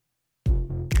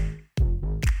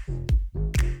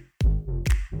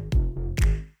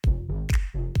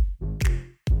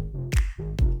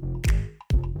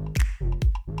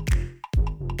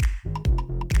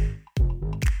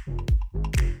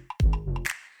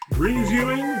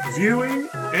reviewing, viewing,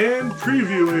 and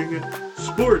previewing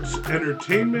sports,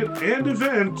 entertainment, and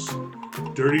events,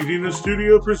 Dirty Dina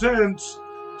Studio presents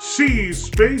Sea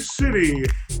Space City,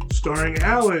 starring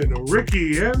Alan,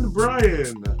 Ricky, and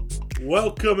Bryan.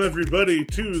 Welcome, everybody,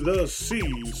 to the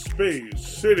Sea Space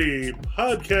City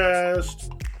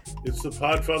podcast. It's the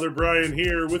Podfather Bryan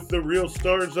here with the real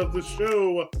stars of the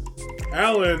show,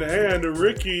 Alan and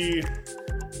Ricky.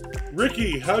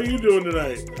 Ricky, how you doing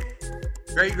tonight?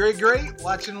 Great.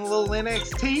 Watching a little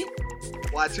NXT.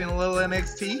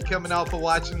 Coming off of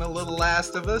watching a little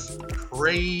Last of Us.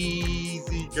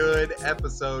 Crazy good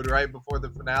episode right before the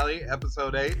finale,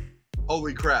 episode 8.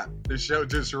 Holy crap, the show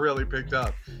just really picked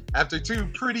up. After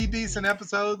 2 pretty decent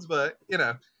episodes, but,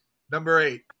 number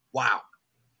 8. Wow.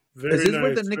 Is this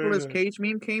where the Nicolas Cage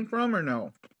meme came from, or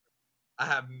no? I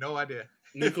have no idea.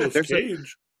 Nicolas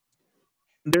Cage?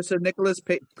 There's a Nicolas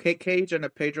Cage and a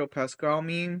Pedro Pascal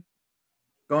meme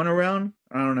going around.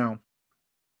 I don't know.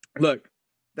 Look,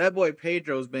 that boy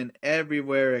Pedro's been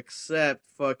everywhere except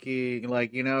fucking,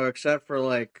 except for,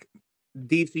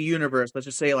 DC Universe. Let's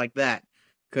just say it like that.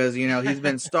 Because, he's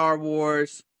been Star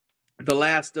Wars, The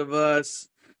Last of Us,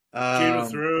 Game of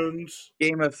Thrones.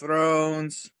 I'm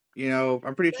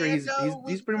pretty sure he's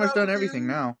pretty much done everything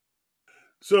now.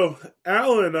 So,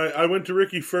 Alan, I went to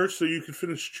Ricky first so you could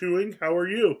finish chewing. How are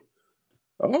you?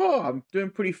 Oh, I'm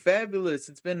doing pretty fabulous.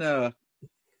 It's been a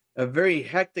very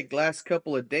hectic last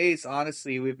couple of days.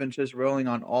 Honestly, we've been just rolling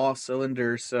on all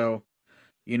cylinders. So,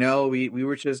 we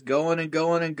were just going,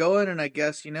 and I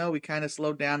guess, we kind of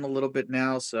slowed down a little bit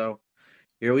now. So,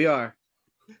 here we are.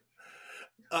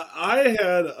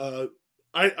 I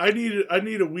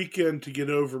need a weekend to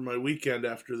get over my weekend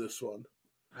after this one.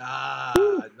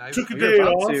 Nice. Took a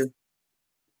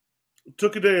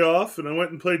day off, and I went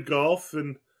and played golf.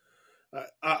 And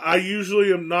I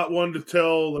usually am not one to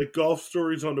tell golf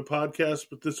stories on the podcast,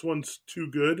 but this one's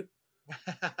too good.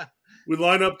 We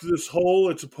line up to this hole.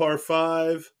 It's a par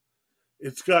 5.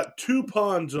 It's got 2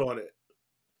 ponds on it.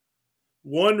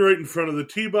 One right in front of the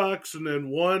tee box, and then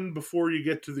one before you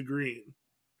get to the green.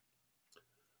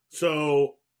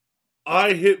 So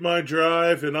I hit my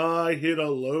drive, and I hit a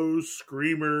low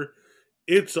screamer.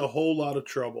 It's a whole lot of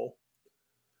trouble.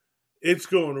 It's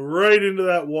going right into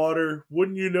that water.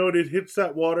 Wouldn't you know it hits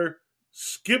that water,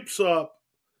 skips up,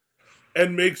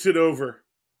 and makes it over.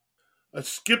 I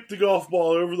skipped the golf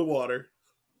ball over the water.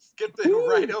 Skipped it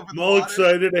right over the water. I'm all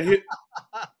excited. I hit.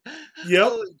 Yep.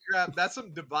 Holy crap, that's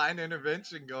some divine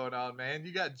intervention going on, man.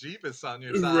 You got Jeebus on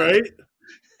your side. Right?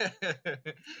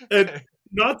 And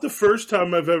not the first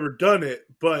time I've ever done it,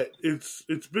 but it's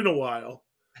been a while.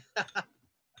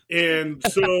 And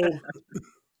so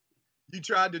you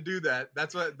tried to do that.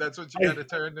 That's what you got to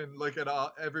turn and look at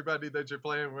everybody that you're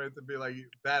playing with and be like,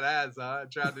 badass, huh? I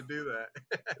tried to do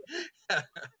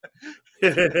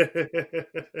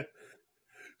that.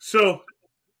 So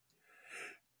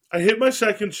I hit my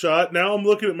second shot. Now I'm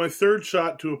looking at my third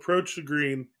shot to approach the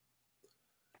green.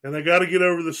 And I got to get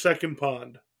over the second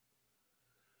pond.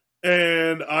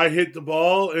 And I hit the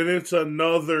ball, and it's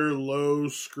another low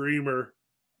screamer.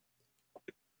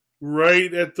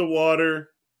 Right at the water.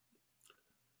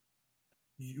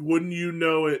 Wouldn't you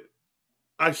know it,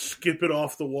 I skip it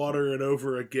off the water and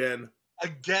over again.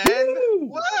 Again?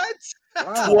 What?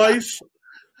 Wow.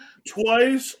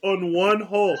 Twice on one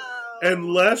hole.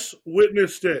 And Les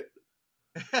witnessed it.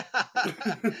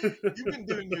 You've been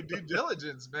doing your due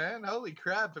diligence, man. Holy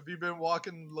crap. Have you been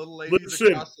walking little ladies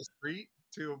across the street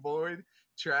to avoid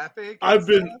traffic? I've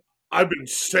been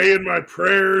saying my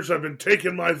prayers. I've been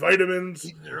taking my vitamins.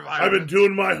 I've been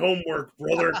doing my homework,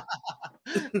 brother.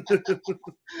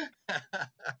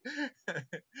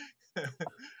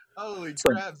 Holy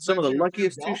crap. Some of the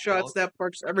luckiest 2 shots that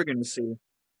park's ever going to see.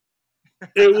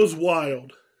 It was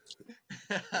wild.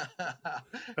 I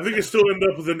think I still end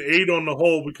up with an 8 on the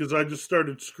hole because I just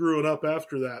started screwing up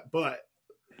after that, but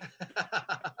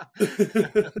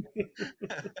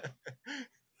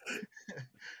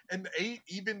and 8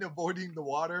 even avoiding the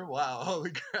water? Wow,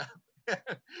 holy crap.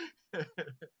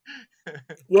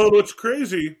 Well, what's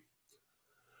crazy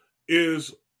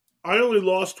is I only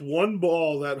lost 1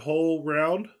 ball that whole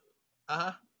round,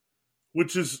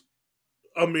 which is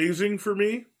amazing for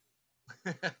me.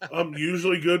 I'm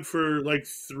usually good for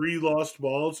 3 lost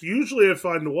balls. Usually I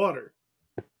find the water.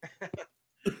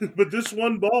 But this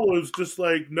 1 ball was just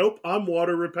nope, I'm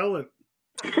water repellent.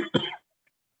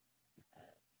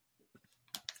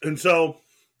 And so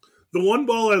the 1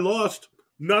 ball I lost,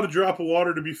 not a drop of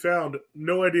water to be found.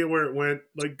 No idea where it went.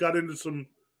 Got into some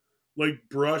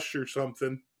brush or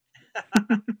something.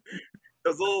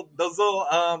 those little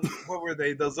what were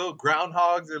they? Those little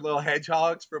groundhogs or little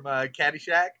hedgehogs from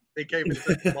Caddyshack. They came and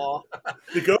took the ball.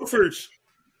 The Gophers.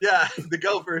 Yeah, the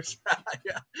Gophers.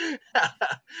 Yeah.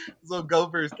 Those little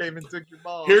Gophers came and took your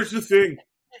ball. Here's the thing.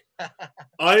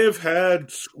 I have had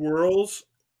squirrels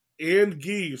and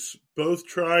geese both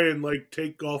try and like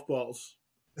take golf balls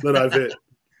that I've hit.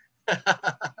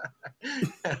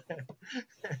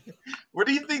 What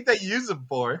do you think they use them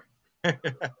for? I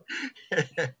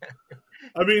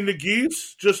mean, the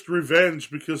geese just revenge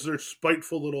because they're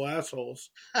spiteful little assholes.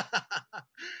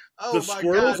 Oh, The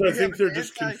squirrels, God. I think they're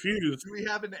just confused. Do we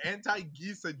have an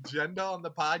anti-geese agenda on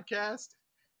the podcast?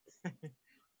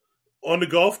 On the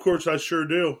golf course, I sure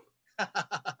do.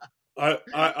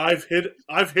 I've hit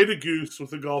a goose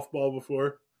with a golf ball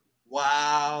before.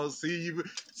 Wow. See,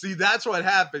 that's what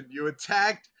happened. You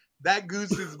attacked that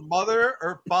goose's mother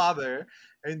or father,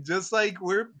 and just like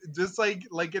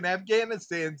an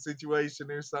Afghanistan situation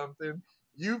or something,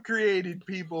 you've created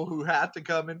people who have to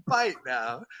come and fight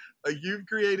now. Like you've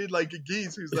created like a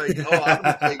geese who's like, oh, I'm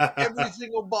gonna take every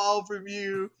single ball from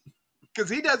you, because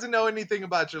he doesn't know anything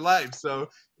about your life. So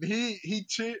he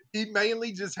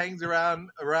mainly just hangs around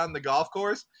the golf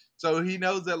course. So he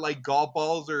knows that like golf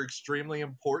balls are extremely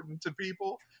important to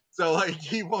people. So like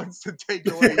he wants to take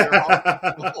away your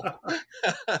heart.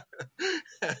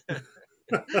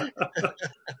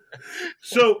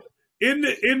 So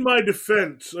in my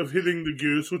defense of hitting the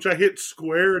goose, which I hit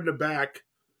square in the back,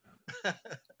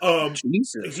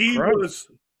 Jesus he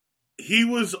Christ.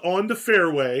 was on the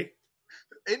fairway.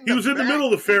 He was in the middle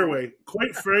of the fairway.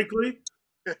 Quite frankly,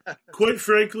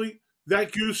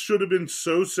 that goose should have been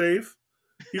so safe.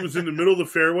 He was in the middle of the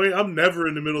fairway. I'm never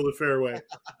in the middle of the fairway.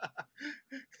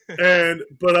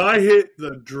 But I hit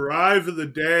the drive of the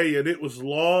day, and it was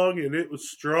long, and it was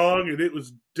strong, and it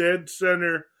was dead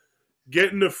center,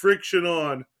 getting the friction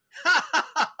on.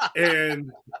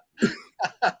 And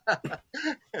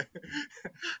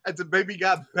that's a baby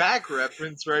got back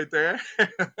reference right there.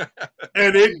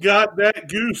 And it got that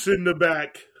goose in the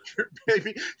back.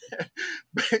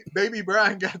 Baby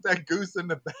Bryan got that goose in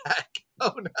the back.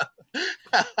 Oh no!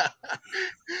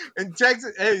 In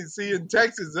Texas, in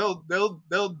Texas, they'll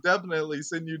definitely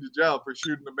send you to jail for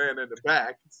shooting a man in the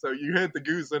back. So you hit the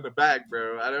goose in the back,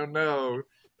 bro. I don't know,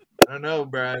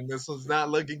 Bryan. This one's not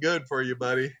looking good for you,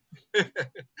 buddy.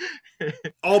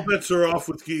 All bets are off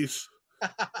with geese.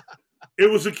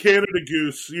 It was a Canada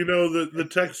goose. You know, the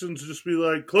Texans just be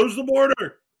like, close the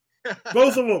border.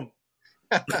 Both of them.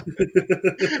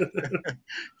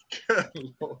 Good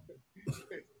Lord.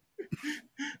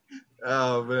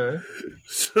 Oh, man.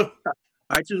 So,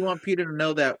 I just want Peter to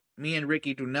know that me and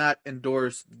Ricky do not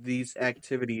endorse these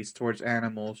activities towards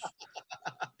animals.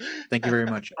 Thank you very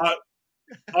much.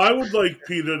 I would like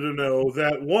Peter to know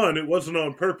that, one, it wasn't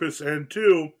on purpose, and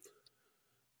two,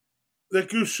 that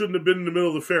goose shouldn't have been in the middle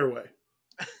of the fairway.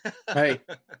 Hey,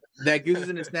 that goose is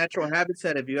in its natural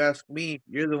habitat. If you ask me,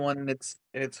 you're the one that's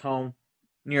in its home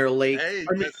near a lake. Hey,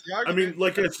 I mean,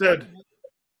 like I said,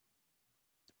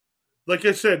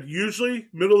 usually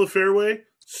middle of the fairway,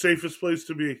 safest place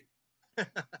to be.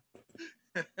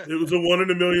 It was a 1 in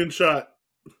a million shot.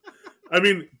 I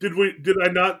mean, did I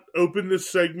not open this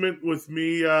segment with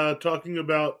me talking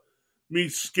about me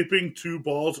skipping 2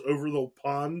 balls over the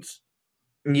ponds?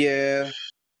 Yeah,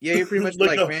 you're pretty much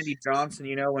Like like Randy Johnson.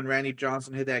 You know when Randy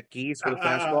Johnson hit that geese with a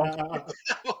fastball.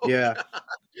 Yeah,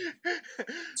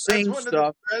 same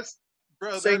stuff.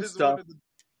 Bro, Same stuff.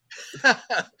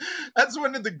 That's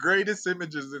one of the greatest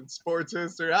images in sports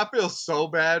history. I feel so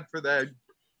bad for that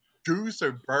goose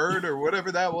or bird or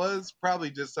whatever that was.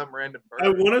 Probably just some random bird. I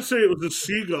want to say it was a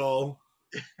seagull.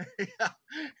 Yeah.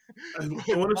 I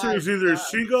want to say it was either a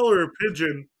seagull or a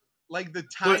pigeon. Like the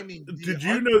timing. Did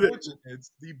you know that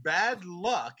it's the bad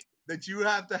luck that you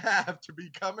have to be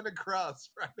coming across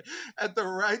right at the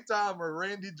right time where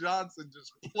Randy Johnson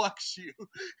just plucks you?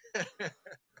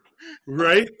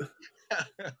 Right?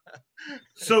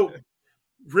 So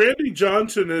Randy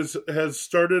Johnson has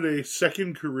started a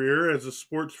second career as a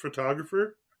sports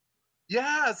photographer.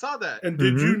 Yeah, I saw that. And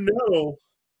did you know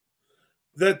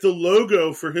that the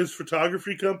logo for his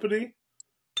photography company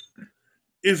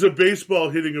is a baseball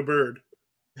hitting a bird?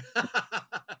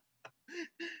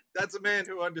 That's a man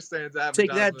who understands advertising.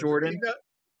 Take that, Jordan.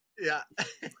 Yeah.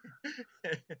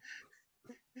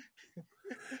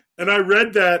 And I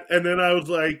read that, and then I was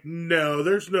like, no,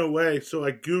 there's no way. So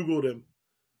I Googled him.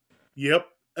 Yep,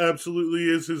 absolutely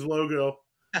is his logo.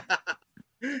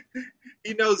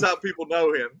 He knows how people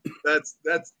know him. That's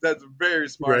very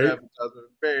smart Right? advertisement.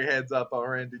 Very heads up on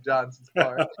Randy Johnson's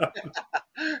part.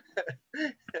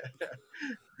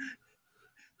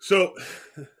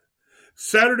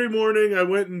 Saturday morning, I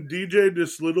went and DJ'd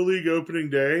this Little League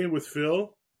opening day with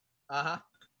Phil. Uh-huh.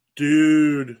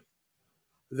 Dude,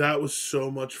 that was so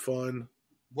much fun.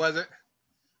 Was it?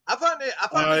 I found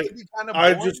it to be kind of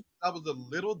I boring. just- I was a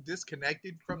little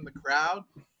disconnected from the crowd,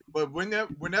 but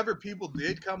whenever people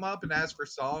did come up and ask for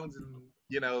songs and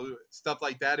stuff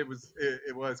like that, it was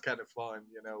kind of fun.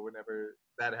 Whenever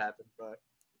that happened, but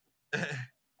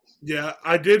Yeah,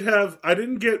 I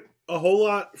didn't get a whole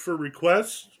lot for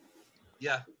requests,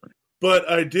 yeah, but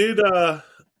I did.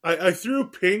 I threw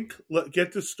Pink.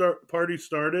 Get the party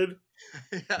started.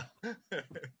 yeah.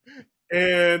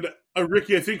 And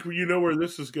Ricky, I think you know where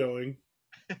this is going.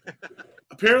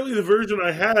 Apparently, the version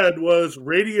I had was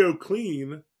Radio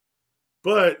Clean,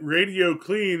 but Radio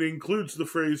Clean includes the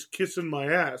phrase "kissing my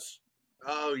ass."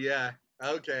 Oh yeah,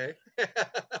 okay.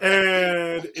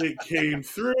 And it came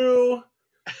through,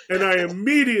 and I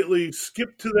immediately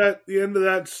skipped to the end of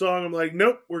that song. I'm like,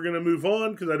 nope, we're gonna move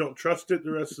on because I don't trust it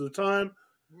the rest of the time.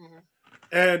 Mm-hmm.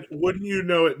 And wouldn't you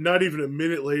know it, not even a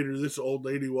minute later, this old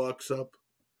lady walks up.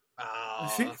 I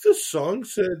think the song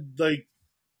said, like,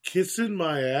 kissing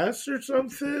my ass or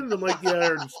something. I'm like, yeah, I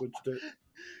already switched it.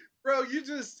 Bro,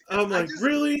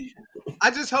 really?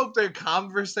 I just hope they're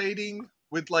conversating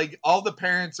with, like, all the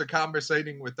parents are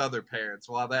conversating with other parents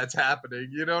while that's happening.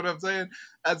 You know what I'm saying?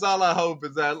 That's all I hope,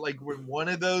 is that, like, when one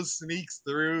of those sneaks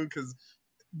through, because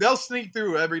they'll sneak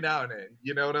through every now and then.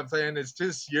 You know what I'm saying? It's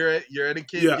just you're at a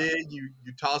kid gig, you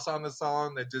toss on a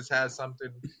song that just has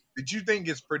something that you think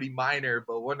is pretty minor,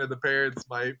 but one of the parents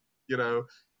might,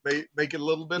 make a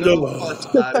little bit of a fuss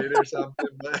about it or something.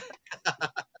 But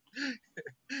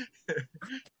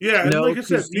yeah, and no, like I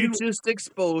said, you just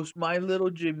exposed my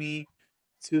little Jimmy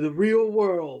to the real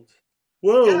world.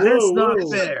 Whoa, That's whoa, not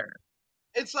whoa! fair.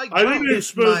 It's like, I didn't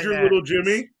expose your little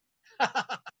Jimmy.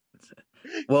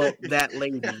 Well, that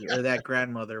lady or that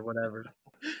grandmother, whatever.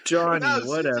 Johnny, no,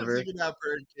 whatever. She's just out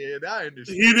for a kid. I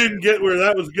understand. He didn't get where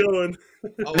that was going.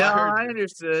 Oh, No, I I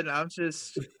understood. I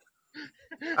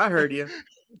heard you.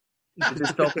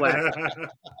 Just don't laugh.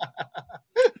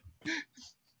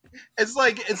 It's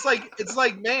like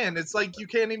you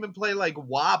can't even play like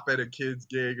WAP at a kid's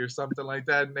gig or something like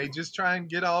that, and they just try and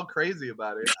get all crazy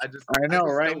about it. I know,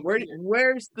 right? don't get it.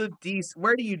 Where's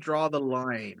where do you draw the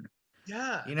line?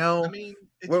 Yeah, I mean,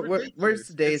 it's where's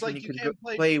the days it's when like you you could can't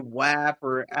play WAP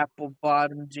or apple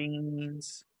bottom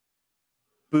jeans,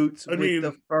 boots with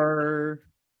the fur?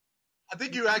 I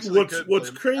think you actually what's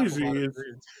crazy is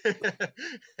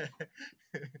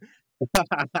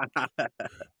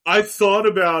I thought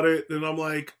about it and I'm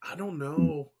like, I don't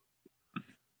know.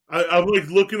 I'm like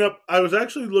looking up. I was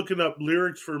actually looking up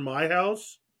lyrics for My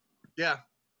House. Yeah.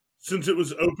 Since it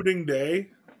was opening day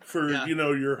for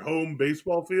your home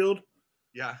baseball field.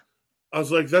 Yeah. I was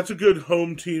like, that's a good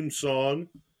home team song.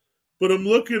 But I'm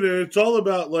looking at it, it's all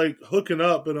about like hooking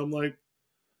up, and I'm like,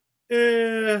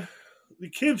 the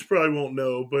kids probably won't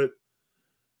know, but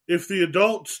if the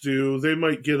adults do, they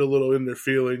might get a little in their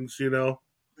feelings, Yeah,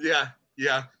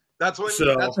 yeah. That's when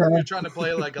you're trying to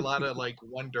play like a lot of like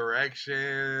One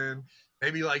Direction,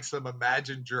 maybe like some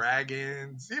Imagine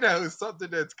Dragons, something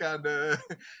that's kind of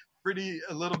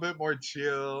a little bit more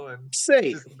chill and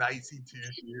safe, just nicey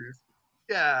tissues.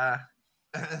 Yeah.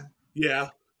 Yeah.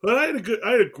 But I had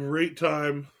a great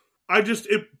time.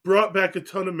 It brought back a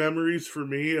ton of memories for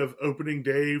me of opening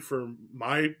day for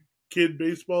my kid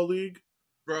baseball league.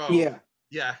 Bro. Yeah.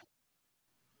 Yeah.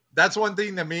 That's one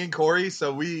thing that me and Corey,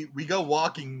 so we go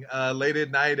walking late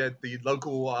at night at the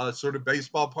local sort of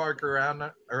baseball park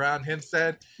around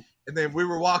Hempstead. And then we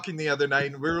were walking the other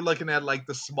night and we were looking at like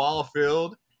the small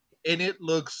field, and it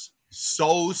looks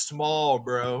so small,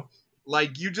 bro.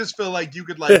 Like you just feel like you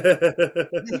could Mark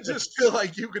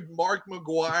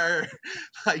McGuire,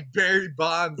 like Barry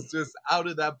Bonds just out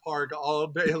of that park all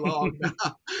day long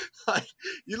now. Like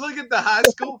you look at the high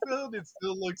school field, it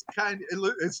still looks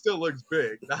it still looks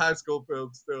big. The high school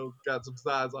field still got some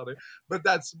size on it, but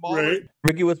that small. Right.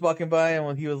 Ricky was walking by and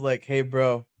when he was like, "Hey,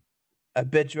 bro, I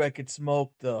bet you I could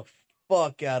smoke the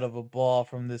fuck out of a ball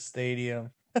from this stadium."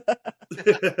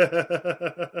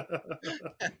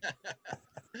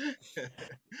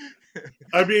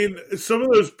 I mean, some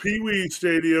of those Pee-wee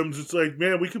stadiums, it's like,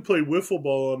 man, we could play wiffle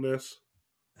ball on this.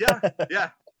 Yeah,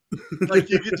 yeah. Like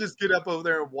you could just get up over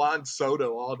there and Juan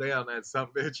Soto all day on that son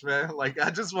bitch, man. Like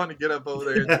I just want to get up over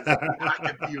there and just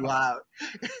knock a few out.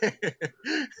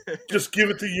 Just give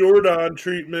it the Jordan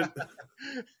treatment.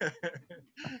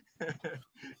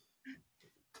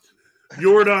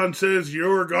 Jordan says,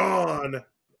 "You're gone.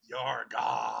 You're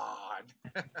gone."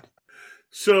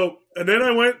 So, and then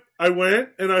I went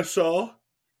and I saw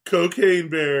Cocaine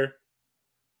Bear.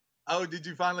 Oh, did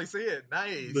you finally see it?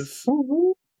 Nice. This,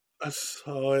 I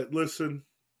saw it. Listen,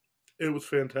 it was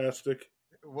fantastic.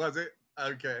 Was it?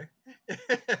 Okay.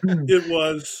 It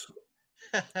was.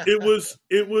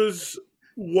 It was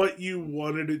what you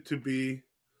wanted it to be.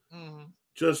 Mhm.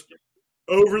 Just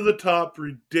over the top,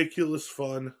 ridiculous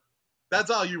fun. That's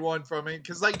all you want from it,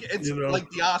 because like it's You know, like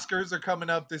the Oscars are coming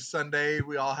up this Sunday.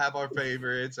 We all have our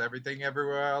favorites. Everything,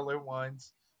 Everywhere, All at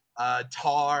Once,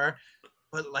 Tar.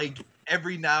 But like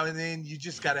every now and then, you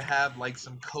just got to have like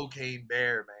some Cocaine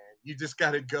Bear, man. You just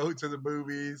got to go to the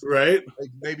movies, right? like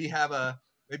maybe have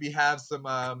some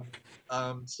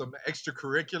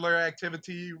extracurricular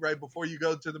activity right before you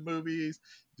go to the movies.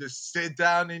 Just sit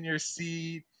down in your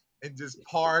seat and just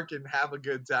park and have a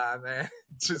good time, man.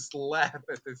 Just laugh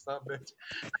at this bitch.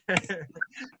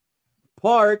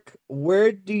 Park,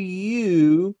 where do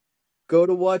you go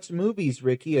to watch movies,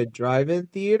 Ricky? A drive-in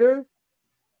theater?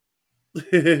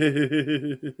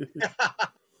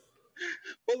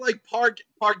 But like park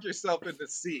yourself in the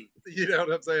seat. You know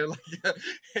what I'm saying? Like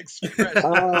express.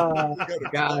 Ah, You go to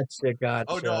cut. gotcha,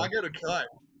 Oh no, I gotcha. go to cut.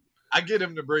 I get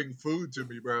him to bring food to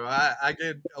me, bro. I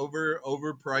get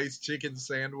overpriced chicken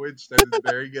sandwich that is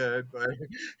very good, but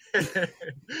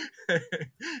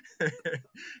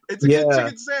it's a good Yeah.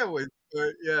 chicken sandwich.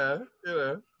 But yeah,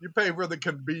 you pay for the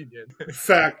convenience.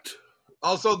 Fact.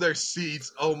 Also, their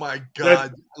seats. Oh my That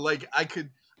god! Like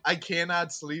I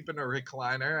cannot sleep in a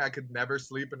recliner. I could never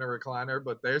sleep in a recliner,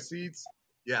 but their seats.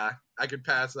 Yeah, I could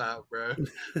pass out, bro.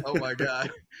 Oh my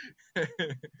god.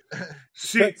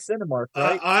 see, Cinemark, uh,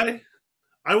 right? I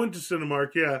I went to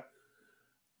Cinemark, yeah,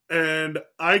 and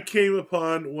I came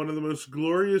upon one of the most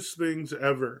glorious things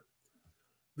ever.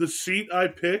 The seat I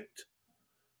picked,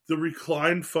 the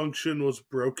recline function was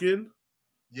broken,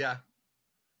 Yeah.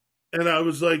 and I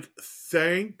was like,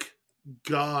 "Thank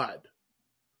God,"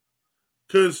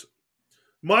 because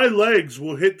my legs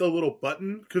will hit the little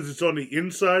button because it's on the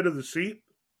inside of the seat.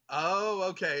 Oh,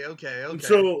 okay, okay, And okay.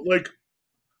 so, like,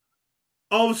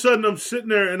 all of a sudden, I'm sitting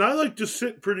there, and I like to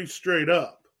sit pretty straight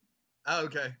up. Oh,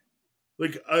 okay.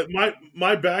 Like,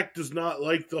 my back does not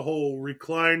like the whole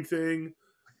recline thing.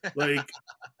 Like,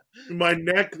 my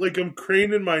neck, like, I'm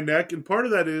craning my neck, and part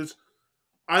of that is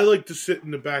I like to sit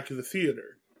in the back of the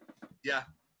theater. Yeah.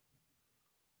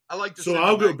 I like to So sit in the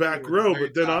I'll go back too, back in the row, very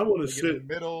but then I top, want to like in the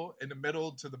sit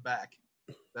middle to the back.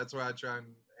 That's where I try and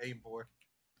aim for.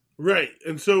 right.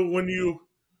 And so when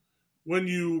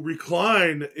you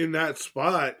recline in that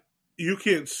spot, you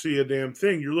can't see a damn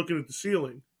thing. You're looking at the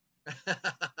ceiling.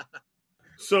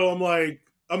 So I'm like,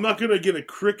 I'm not gonna get a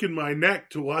crick in my neck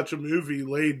to watch a movie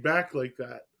laid back like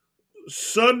that.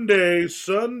 Sunday,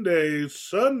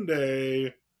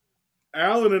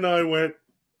 Alan and I went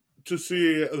to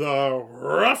see the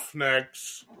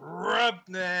Roughnecks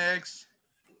Roughnecks.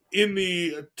 in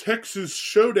the Texas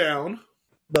Showdown.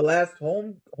 The last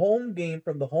home game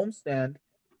from the homestand.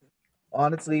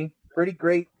 Honestly, pretty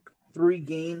great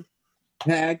 3-game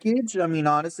package. I mean,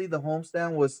 honestly, the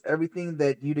homestand was everything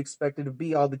that you'd expect it to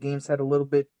be. All the games had a little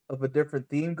bit of a different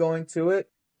theme going to it.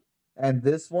 And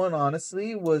this one,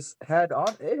 honestly, it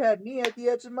had me at the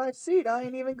edge of my seat. I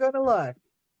ain't even gonna lie.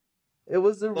 It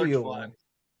was a Looked real fun. one.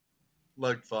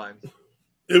 Looked fun.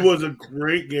 It was a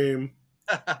great game.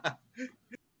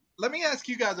 Let me ask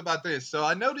you guys about this. So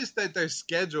I noticed that their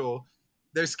scheduling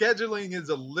is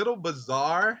a little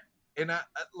bizarre. And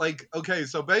okay,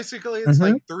 so basically it's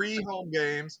Mm-hmm. like 3 home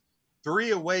games,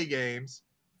 3 away games,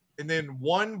 and then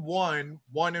one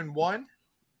and one,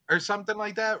 or something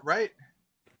like that, right?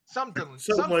 Something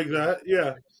like that.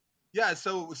 Yeah. Yeah.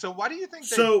 So why do you think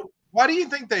So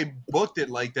they booked it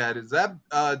like that? Is that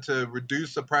to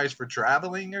reduce the price for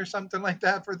traveling or something like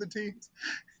that for the teams?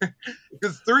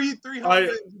 Because three home I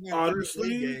games and then 3 away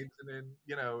honestly, games, and then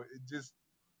it just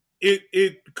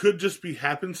it could just be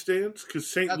happenstance because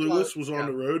St. that's what. Louis was on Yeah.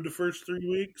 the road the first 3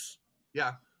 weeks.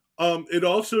 Yeah. It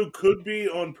also could be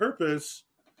on purpose,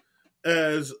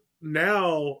 as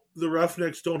now the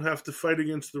Roughnecks don't have to fight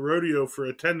against the rodeo for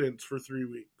attendance for 3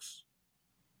 weeks.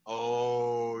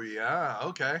 Oh yeah.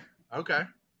 Okay. Okay.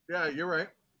 Yeah, you're right.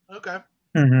 Okay.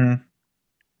 Mm-hmm.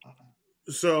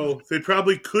 So they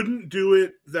probably couldn't do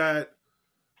it. That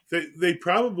they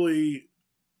probably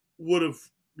would have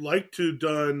liked to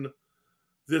done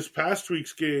this past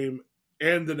week's game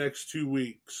and the next 2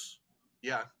 weeks,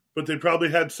 Yeah. but they probably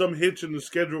had some hitch in the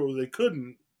schedule where they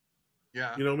couldn't.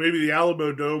 Yeah. Maybe the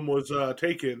Alamo Dome was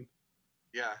taken.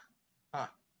 Yeah. Huh.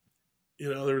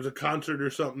 There was a concert or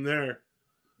something there.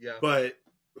 Yeah. But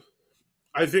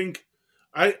I think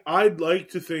I'd like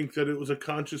to think that it was a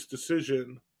conscious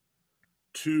decision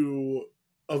to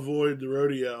avoid the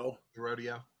rodeo. The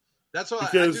rodeo. That's why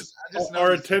because I just our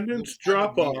noticed attendance this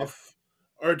time of year.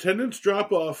 our attendance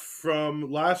drop off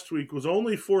from last week was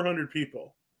only 400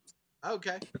 people.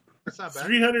 Okay, that's not bad.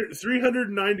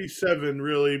 397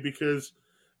 really, because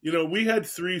we had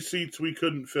 3 seats we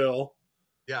couldn't fill.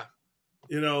 Yeah.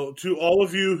 To all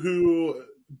of you who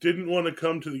didn't want to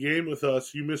come to the game with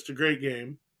us, you missed a great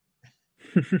game.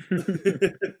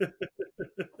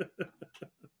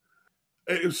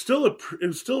 It was still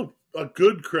a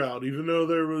good crowd, even though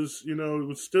there was it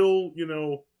was still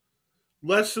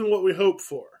less than what we hoped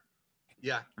for.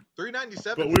 Yeah,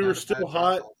 397. But we were still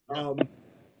hot.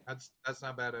 That's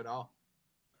not bad at all.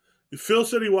 Phil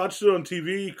said he watched it on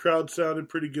TV. Crowd sounded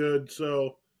pretty good,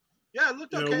 so yeah, it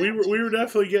looked okay. We were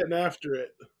definitely getting after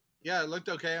it. Yeah, it looked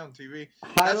okay on TV.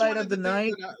 Highlight of the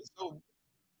night.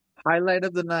 Highlight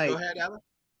of the night. Go ahead, Alan.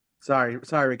 Sorry,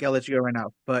 Rick. I'll let you go right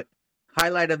now. But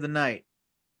highlight of the night: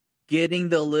 getting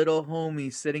the little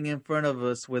homie sitting in front of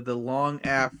us with the long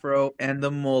afro and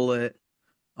the mullet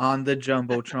on the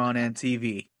jumbotron and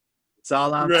TV. That's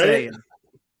all I'm saying.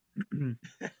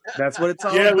 That's what it's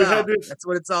all about. That's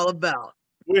what it's all about.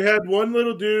 We had one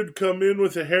little dude come in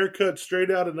with a haircut straight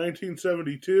out of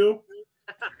 1972.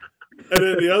 And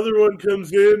then the other one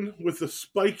comes in with a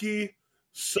spiky,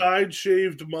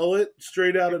 side-shaved mullet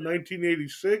straight out of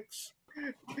 1986.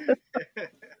 I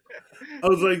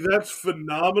was like, that's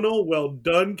phenomenal. Well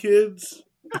done, kids.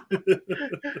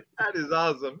 That is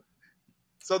awesome.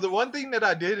 So the one thing that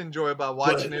I did enjoy about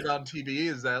watching it on TV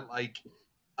is that,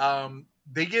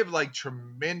 they give,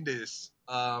 tremendous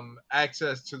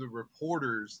access to the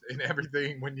reporters and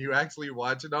everything when you actually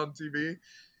watch it on TV.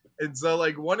 And so,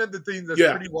 one of the things that's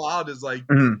pretty wild is,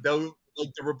 the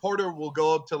reporter will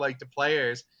go up to, the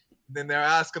players, and then they'll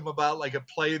ask them about, a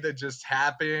play that just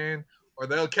happened, or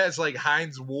they'll catch,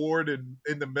 Hines Ward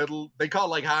in the middle. They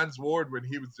call, Hines Ward when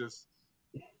he was just,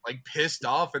 pissed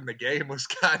off and the game was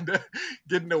kind of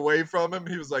getting away from him.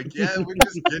 He was like, yeah, we're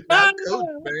just getting out coached,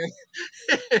 man.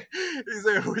 He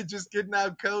said, we're just getting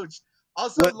out coached.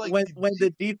 Also, when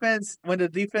the defense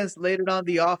laid it on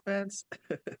the offense.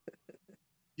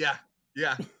 Yeah.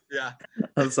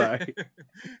 I'm sorry.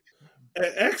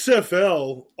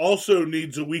 XFL also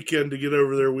needs a weekend to get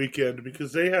over their weekend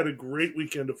because they had a great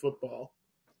weekend of football.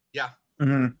 Yeah.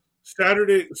 Mm-hmm.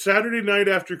 Saturday night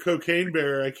after Cocaine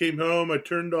Bear, I came home. I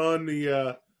turned on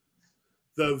the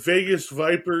Vegas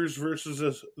Vipers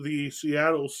versus the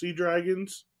Seattle Sea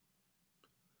Dragons,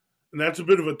 and that's a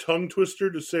bit of a tongue twister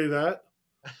to say that.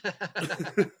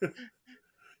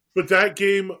 But that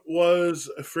game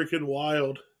was freaking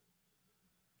wild.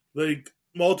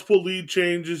 Multiple lead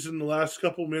changes in the last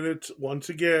couple minutes once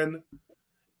again,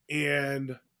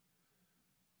 and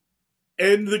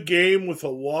end the game with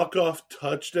a walk-off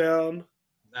touchdown.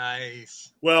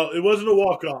 Nice. Well, it wasn't a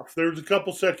walk-off. There was a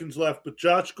couple seconds left, but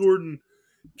Josh Gordon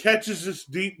catches this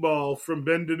deep ball from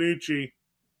Ben DiNucci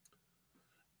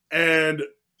and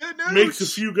makes a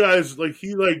few guys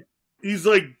he's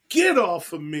like, get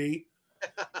off of me.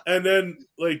 And then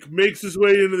makes his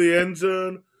way into the end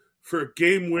zone for a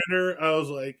game winner. I was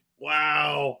like,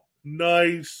 wow,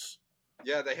 nice.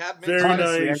 Yeah, they have very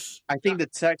honestly, nice. I think the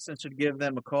Texans should give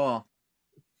them a call.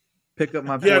 Pick up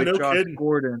my boy Josh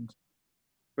Gordon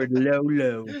for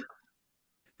low.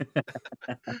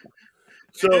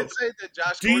 So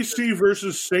DC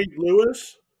versus St.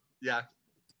 Louis. Yeah.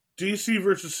 DC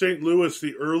versus St. Louis,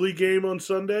 the early game on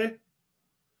Sunday.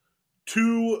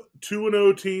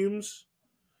 2-0 teams.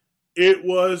 It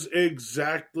was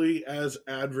exactly as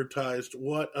advertised.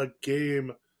 What a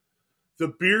game. The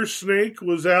beer snake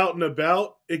was out and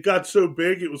about. It got so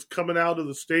big it was coming out of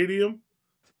the stadium.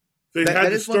 They had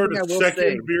to start a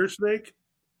second beer snake.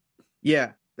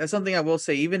 Yeah, that's something I will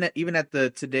say. Even at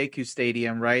the Tadeko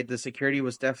Stadium, right? The security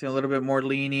was definitely a little bit more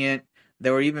lenient.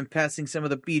 They were even passing some of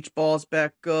the beach balls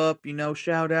back up.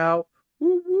 Shout out.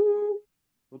 Woo woo.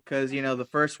 Because, the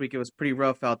first week it was pretty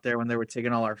rough out there when they were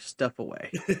taking all our stuff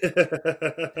away.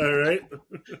 All right.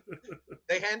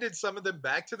 They handed some of them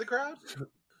back to the crowd?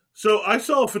 So I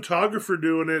saw a photographer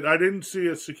doing it. I didn't see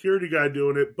a security guy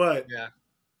doing it, but yeah,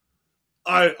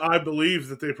 I believe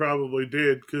that they probably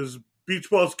did because beach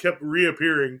balls kept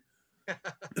reappearing.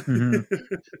 Mm-hmm.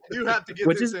 You have to get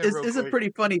which is a pretty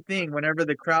funny thing. Whenever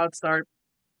the crowd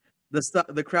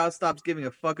the crowd stops giving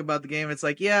a fuck about the game. It's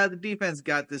like, yeah, the defense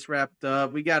got this wrapped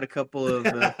up. We got a couple of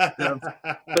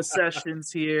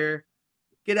possessions here.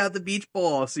 Get out the beach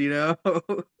balls, They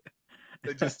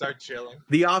just start chilling.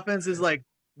 The offense is like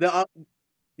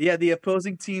the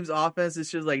opposing team's offense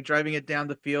is just driving it down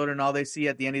the field, and all they see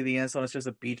at the end of the end zone is just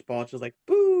a beach ball. It's just like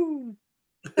boom,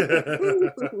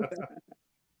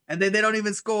 and then they don't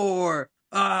even score.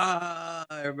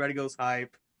 Everybody goes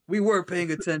hype. We were paying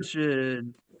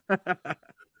attention.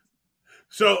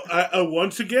 So,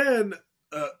 once again,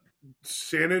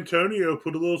 San Antonio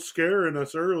put a little scare in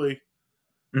us early.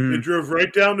 They drove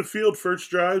right down the field, first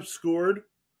drive, scored.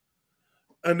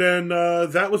 And then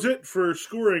that was it for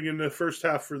scoring in the first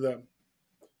half for them.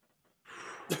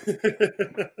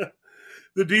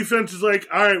 The defense is like,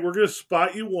 all right, we're going to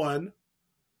spot you one.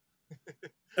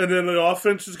 And then the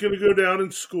offense is going to go down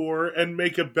and score and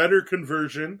make a better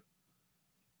conversion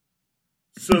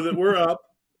so that we're up.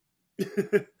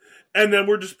 And then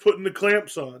we're just putting the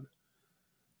clamps on.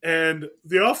 And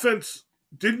the offense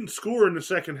didn't score in the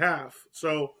second half.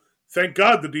 So thank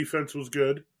God the defense was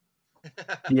good.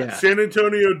 Yeah. San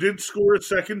Antonio did score a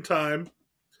second time.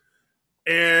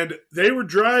 And they were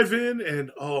driving,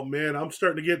 and oh man, I'm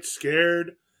starting to get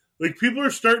scared. Like, people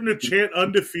are starting to chant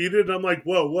undefeated. And I'm like,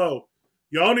 whoa.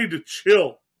 Y'all need to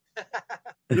chill.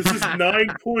 This is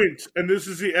 9 points, and this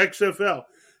is the XFL.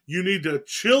 You need to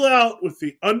chill out with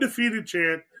the undefeated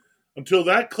chant until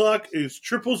that clock is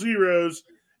triple zeros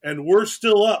and we're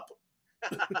still up.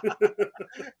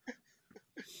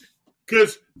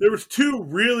 Because there was 2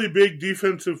 really big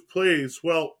defensive plays.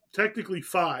 Well, technically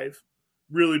 5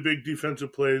 really big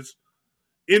defensive plays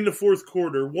in the fourth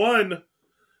quarter. One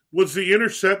was the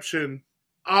interception.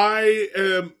 My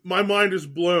mind is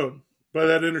blown by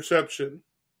that interception.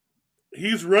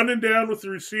 He's running down with the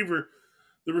receiver.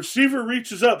 The receiver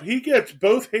reaches up. He gets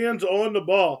both hands on the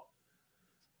ball.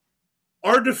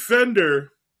 Our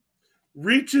defender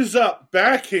reaches up,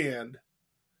 backhand,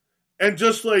 and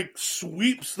just like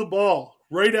sweeps the ball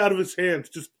right out of his hands.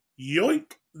 Just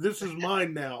yoink. This is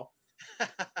mine now.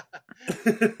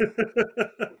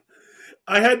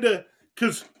 I had to,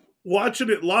 because watching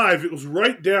it live, it was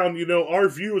right down, our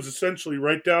view was essentially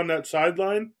right down that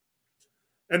sideline,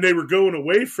 and they were going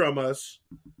away from us.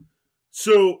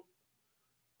 So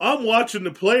I'm watching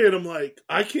the play, and I'm like,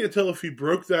 I can't tell if he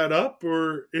broke that up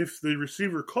or if the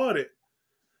receiver caught it.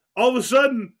 All of a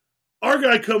sudden, our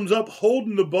guy comes up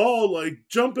holding the ball, like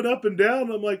jumping up and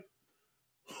down. I'm like,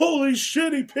 holy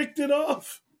shit, he picked it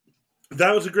off.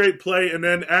 That was a great play. And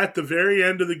then at the very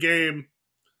end of the game,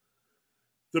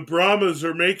 the Brahmas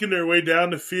are making their way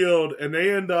down the field, and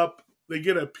they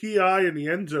get a PI in the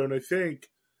end zone, I think.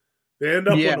 They end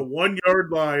up on the 1 yard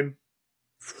line.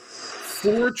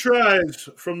 4 tries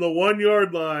from the 1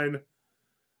 yard line.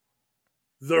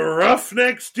 The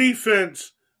Roughnecks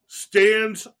defense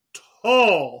stands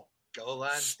tall. Goal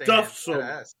line stuffs them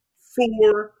stands.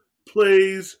 4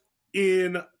 plays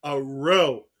in a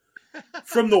row.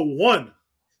 From the 1.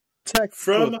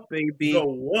 From baby. the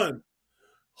 1.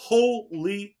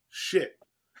 Holy shit.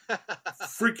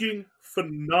 Freaking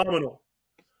phenomenal.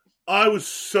 I was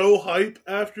so hype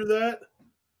after that.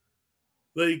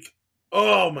 Like,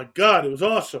 oh my God, it was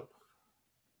awesome.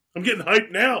 I'm getting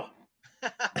hyped now.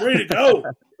 Ready to go.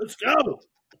 Let's go.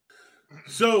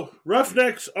 So,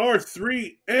 Roughnecks are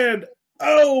 3-0,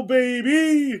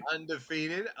 baby.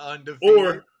 Undefeated.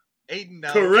 Or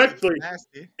 8-0. correctly,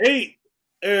 8-0.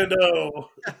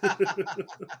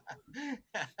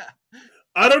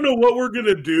 I don't know what we're going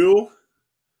to do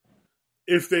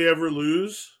if they ever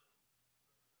lose.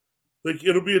 Like,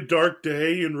 it'll be a dark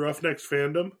day in Roughnecks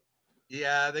fandom.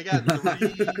 Yeah, they got 3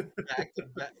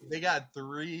 back-to-back. They got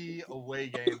 3 away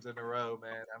games in a row,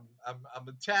 man. I'm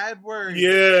a tad worried.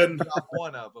 Yeah, about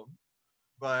one of them,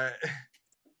 but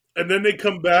and then they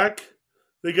come back.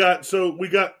 We got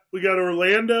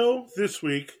Orlando this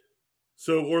week.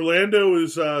 So Orlando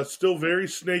is still very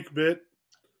snake bit.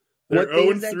 They're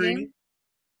 0-3.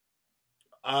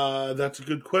 That's a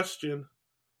good question.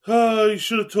 You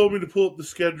should have told me to pull up the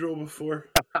schedule before.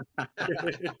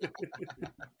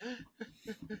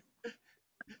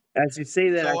 As you say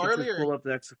that, So I can earlier- just pull up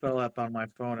the XFL app on my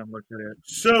phone and look at it.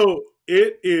 So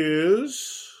it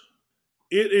is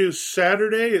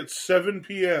Saturday at 7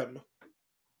 p.m.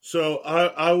 So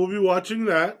I will be watching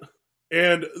that.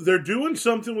 And they're doing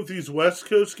something with these West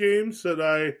Coast games that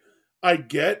I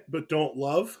get but don't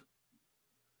love.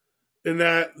 In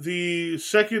that the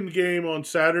second game on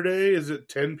Saturday is at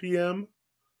 10 p.m.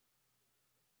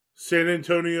 San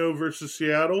Antonio versus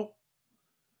Seattle.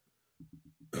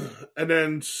 And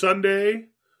then Sunday,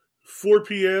 4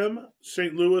 p.m.,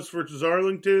 St. Louis versus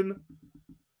Arlington.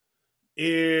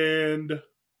 And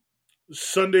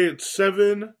Sunday at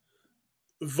 7,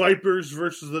 Vipers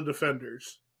versus the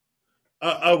Defenders.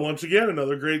 Once again,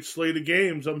 another great slate of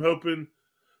games. I'm hoping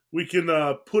we can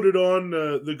put it on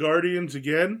the Guardians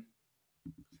again.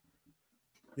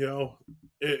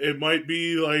 It might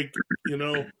be like,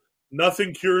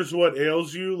 nothing cures what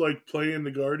ails you, like playing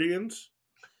the Guardians.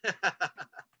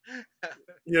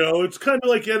 It's kind of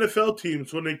like NFL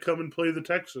teams when they come and play the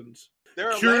Texans.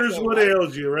 They're Cures Orlando, what right?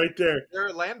 ails you right there. They're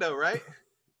Orlando, right?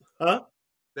 Huh?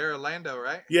 They're Orlando,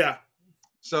 right? Yeah.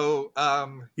 So,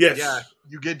 Yes. yeah,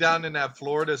 you get down in that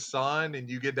Florida sun and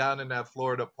you get down in that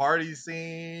Florida party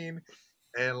scene.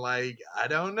 And, like, I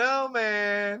don't know,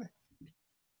 man.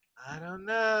 I don't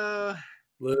know.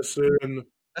 Listen,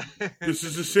 this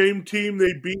is the same team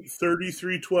they beat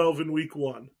 33-12 in week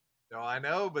 1. No, I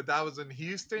know, but that was in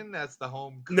Houston. That's the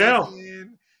home Now.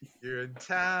 cooking. You're in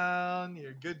town.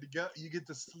 You're good to go. You get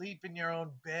to sleep in your own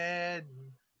bed.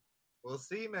 We'll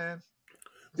see, man.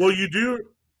 Well, you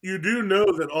do know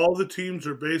that all the teams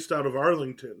are based out of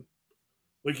Arlington.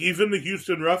 Like even the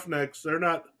Houston Roughnecks, they're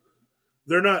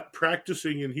not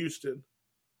practicing in Houston.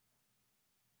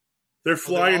 They're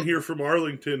flying here from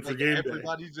Arlington for game day.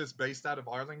 Everybody's just based out of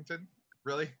Arlington?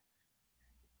 Really?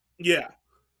 Yeah.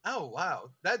 Oh wow.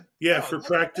 For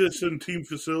practice and team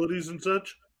facilities and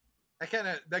such.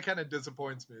 That kind of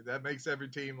disappoints me. That makes every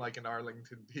team like an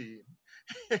Arlington team.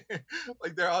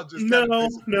 Like they're all just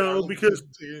no, because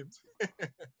teams.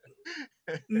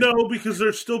 No, because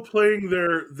they're still playing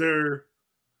their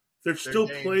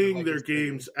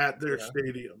games at their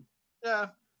stadium. Yeah.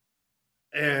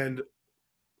 And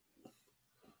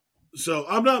so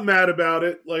I'm not mad about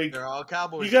it. Like they're all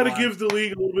Cowboys. You got to give the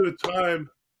league a little bit of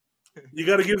time. You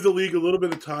got to give the league a little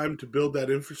bit of time to build that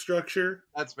infrastructure.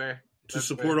 That's fair. To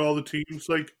support all the teams.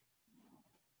 Like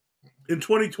in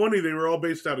 2020, they were all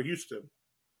based out of Houston.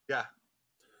 Yeah.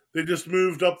 They just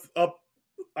moved up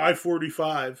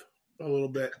I-45 a little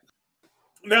bit.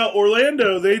 Now,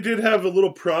 Orlando, they did have a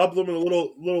little problem and a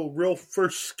little real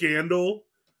first scandal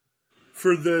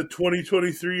for the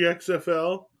 2023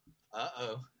 XFL.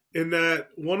 Uh-oh. In that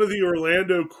one of the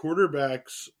Orlando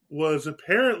quarterbacks was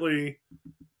apparently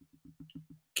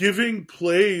giving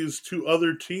plays to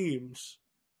other teams.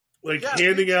 Like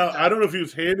handing out, I don't know if he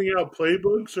was handing out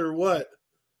playbooks or what.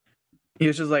 He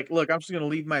was just like, look, I'm just going to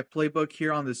leave my playbook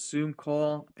here on the Zoom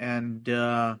call and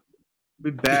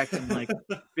be back in like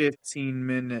 15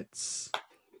 minutes.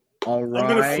 All right. I'm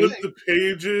going to flip the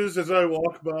pages as I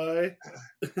walk by.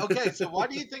 Okay, so why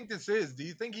do you think this is? Do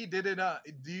you think he did it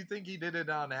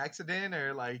on accident,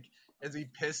 or like is he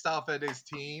pissed off at his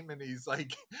team and he's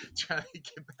like trying to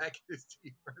get back at his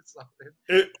team or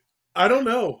something? I don't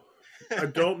know. I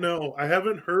don't know. I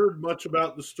haven't heard much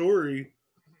about the story.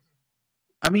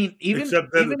 I mean, even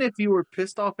if you were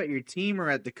pissed off at your team or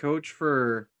at the coach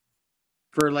for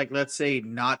like, let's say,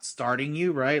 not starting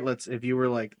you, right? If you were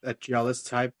like a jealous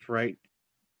type, right?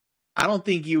 I don't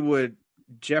think you would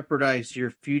jeopardize your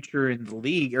future in the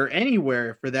league or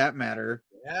anywhere for that matter.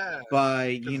 Yeah.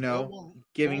 By,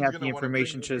 giving out the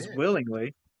information just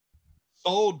willingly.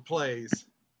 Sold plays.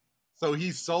 So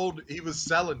he was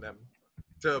selling them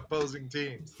to opposing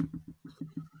teams.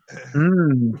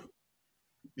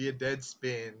 Be a dead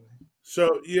spin.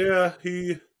 So yeah,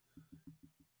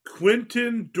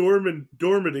 Quentin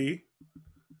Dormady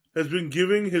has been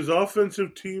giving his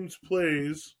offensive teams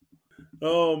plays.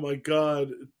 Oh my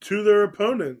God, to their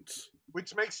opponents.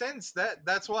 Which makes sense.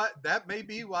 That may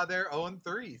be why they're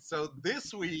 0-3. So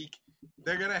this week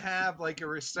they're gonna have like a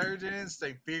resurgence.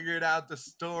 They figured out the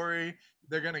story.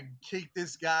 They're gonna kick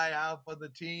this guy out of the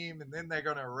team, and then they're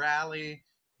gonna rally,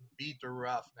 beat the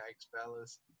Roughnecks,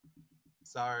 fellas.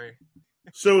 Sorry.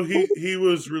 So he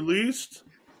was released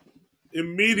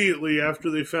immediately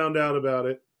after they found out about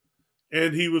it,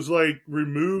 and he was like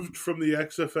removed from the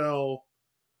XFL.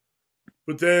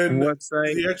 But then the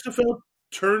XFL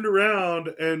turned around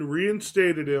and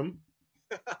reinstated him.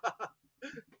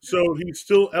 So he's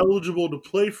still eligible to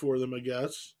play for them, I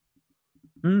guess.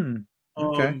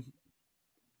 Okay.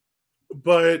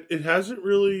 But it doesn't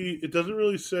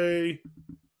really say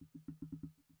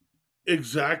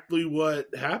exactly what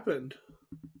happened.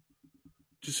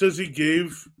 It just says he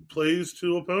gave plays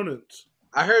to opponents.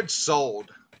 I heard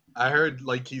sold. I heard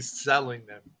like he's selling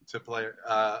them to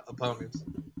opponents,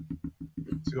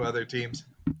 to other teams.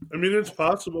 I mean, it's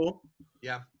possible.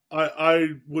 Yeah.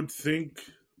 I would think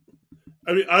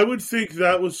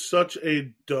that was such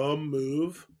a dumb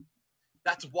move.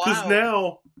 That's wild. Because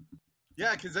now,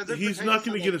 he's not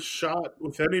going to get a shot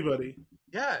with anybody.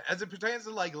 Yeah, as it pertains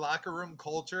to like locker room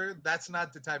culture, that's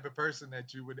not the type of person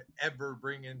that you would ever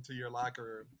bring into your locker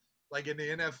room. Like in the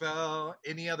NFL,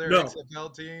 any other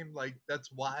XFL team, like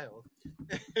that's wild.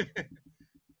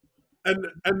 And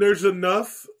there's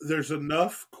enough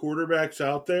quarterbacks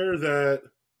out there that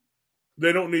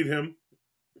they don't need him.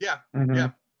 Yeah, yeah.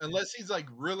 Unless he's like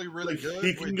really, really good.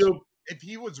 He can go. If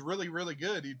he was really, really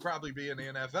good, he'd probably be in the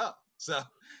NFL. So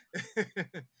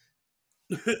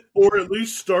Or at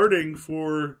least starting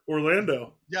for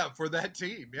Orlando. Yeah, for that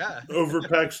team. Yeah. Over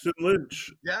Paxton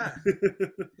Lynch. Yeah.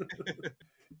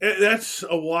 That's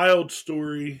a wild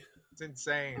story. It's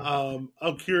insane.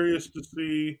 I'm curious to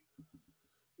see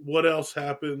what else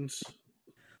happens.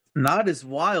 Not as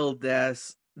wild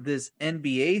as this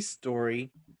NBA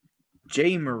story.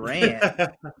 Jay Morant.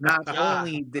 Not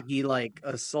only did he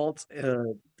assault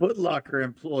a Foot Locker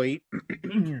employee,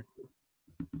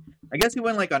 I guess he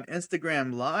went on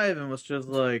Instagram Live and was just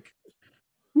like,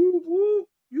 whoop, whoop,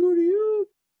 you.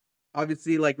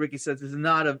 Obviously, like Ricky says, this is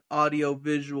not an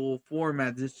audio-visual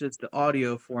format. This is just the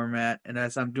audio format. And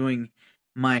as I'm doing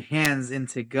my hands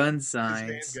into gun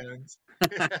signs.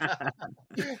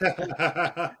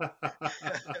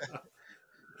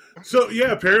 So,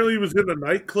 yeah, apparently he was in a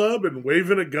nightclub and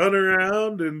waving a gun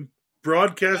around and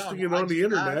broadcasting it on the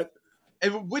internet.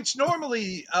 Which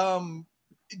normally,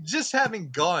 just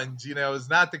having guns, is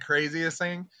not the craziest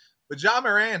thing. But Ja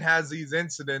Morant has these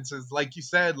incidences, like you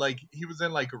said, he was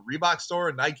in a Reebok store,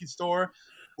 a Nike store,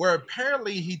 where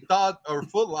apparently he thought, or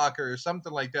Foot Locker or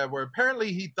something like that, where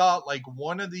apparently he thought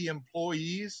one of the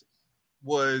employees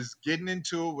was getting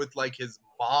into it with his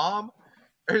mom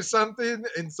or something.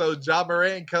 And so Ja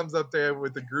Morant comes up there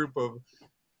with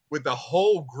a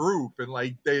whole group, and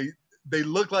they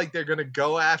look like they're gonna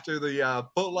go after the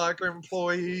Foot Locker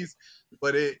employees,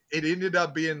 but it ended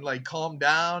up being calmed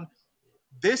down.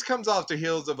 This comes off the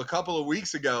heels of a couple of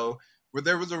weeks ago where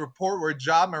there was a report where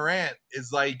Ja Morant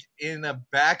is in the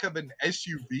back of an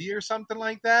SUV or something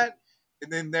like that, and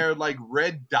then there are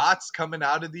red dots coming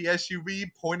out of the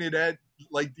SUV pointed at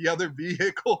the other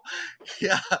vehicle.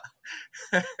 Yeah.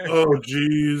 Oh,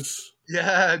 jeez.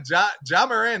 Yeah, Ja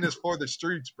Morant is for the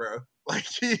streets, bro.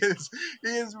 He is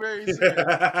very serious.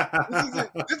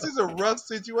 This is a rough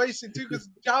situation too, because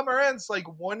Ja Morant's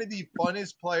one of the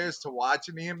funnest players to watch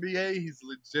in the NBA. He's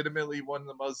legitimately one of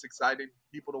the most exciting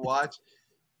people to watch,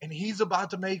 and he's about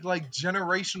to make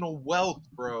generational wealth,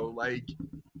 bro.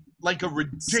 Like a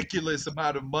ridiculous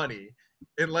amount of money,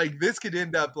 and this could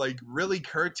end up really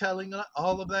curtailing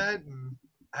all of that. And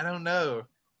I don't know,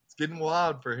 it's getting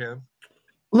wild for him.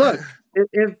 Look,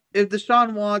 if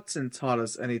Deshaun Watson taught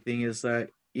us anything, is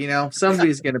that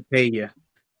somebody's gonna pay you,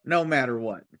 no matter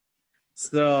what.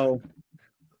 So,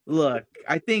 look,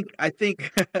 I think I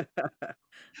think the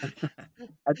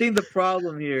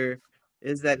problem here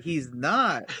is that he's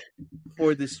not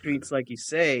for the streets, like you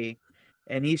say,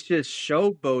 and he's just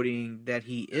showboating that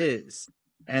he is,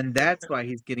 and that's why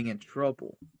he's getting in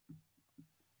trouble.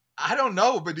 I don't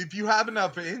know, but if you have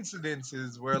enough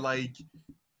incidences where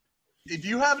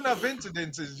you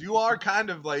are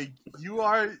kind of you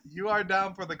are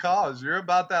down for the cause. You're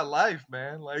about that life,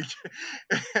 man. I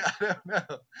don't know.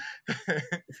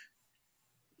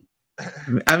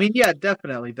 I mean, yeah,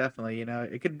 definitely.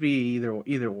 It could be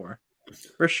either or,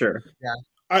 for sure. Yeah.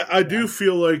 I do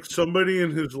feel like somebody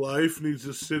in his life needs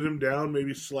to sit him down,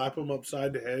 maybe slap him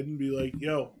upside the head and be like,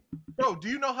 yo, bro, do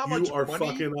you know how much you are money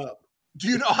fucking up? Do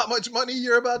you know how much money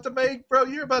you're about to make, bro?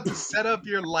 You're about to set up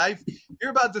your life.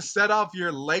 You're about to set off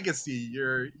your legacy,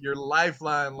 your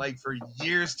lifeline, for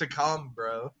years to come,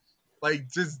 bro.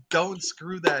 Just don't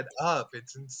screw that up.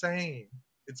 It's insane.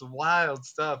 It's wild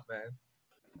stuff,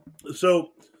 man.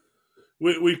 So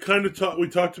we kind of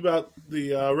talked about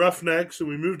the Roughnecks, and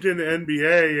we moved into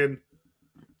NBA, and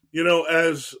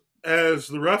as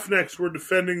the Roughnecks were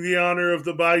defending the honor of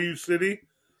the Bayou City,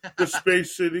 the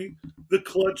Space City, the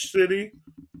Clutch City,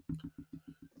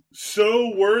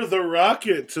 so were the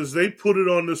Rockets as they put it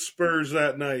on the Spurs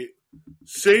that night.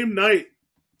 Same night.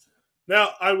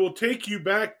 Now, I will take you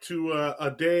back to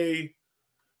a day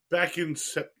back in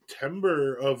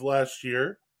September of last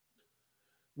year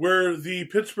where the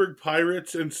Pittsburgh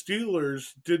Pirates and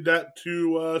Steelers did that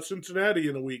to Cincinnati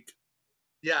in a week.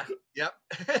 Yeah. Yep.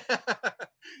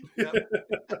 Yep.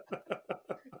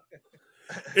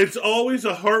 It's always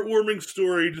a heartwarming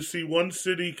story to see one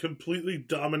city completely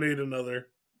dominate another.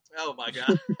 Oh, my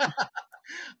God.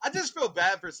 I just feel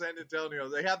bad for San Antonio.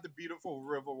 They have the beautiful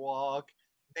Riverwalk.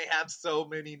 They have so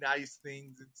many nice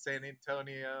things in San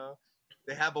Antonio.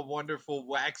 They have a wonderful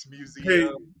wax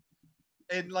museum.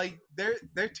 Hey. And,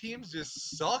 their teams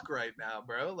just suck right now,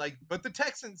 bro. But the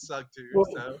Texans suck, too. Well,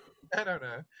 so, I don't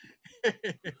know.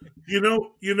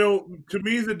 To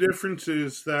me, the difference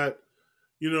is that,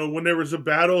 when there was a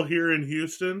battle here in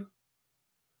Houston,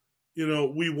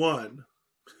 we won.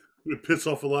 We piss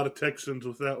off a lot of Texans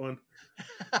with that one.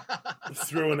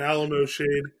 Throw an Alamo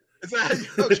shade. Is that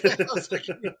okay? I was like,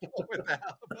 with the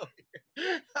Alamo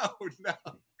here. Oh no!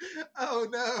 Oh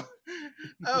no!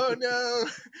 Oh no!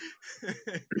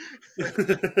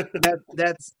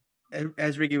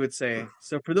 as Ricky would say.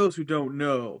 So for those who don't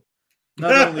know,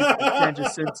 not only did San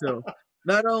Jacinto,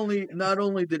 not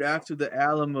only did after the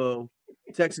Alamo,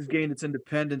 Texas gained its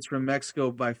independence from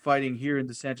Mexico by fighting here in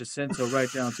the San Jacinto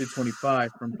right down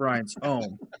 225 from Bryan's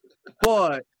home,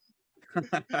 but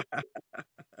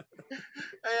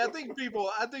Hey, I think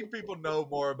people know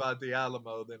more about the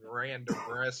Alamo than random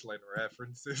wrestling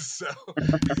references. So,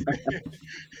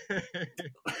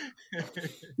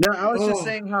 no, I was just Oh,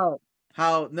 saying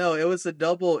how no, it was a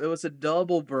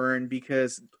double burn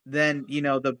because then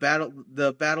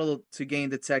the battle to gain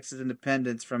the Texas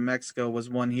independence from Mexico was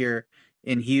won here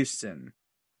in Houston.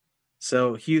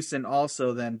 So Houston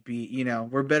also then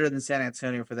we're better than San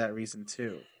Antonio for that reason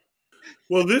too.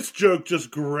 well, this joke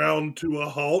just ground to a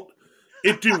halt.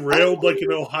 It derailed like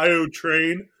an Ohio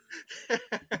train.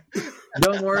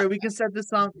 Don't worry, we can set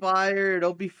this on fire.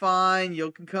 It'll be fine.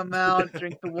 You can come out,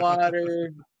 drink the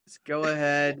water. Just go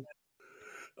ahead.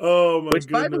 Oh my Which,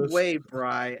 by the goodness. way,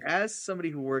 Bry, as somebody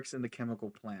who works in the chemical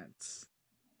plants,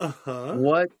 Uh huh.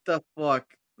 what the fuck?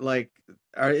 Like,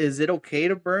 is it okay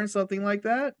to burn something like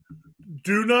that?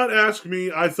 Do not ask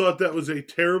me. I thought that was a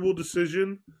terrible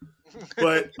decision,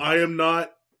 but I am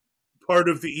not part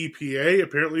of the EPA.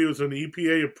 Apparently, it was an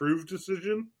EPA approved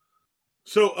decision.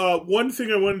 So, one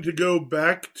thing I wanted to go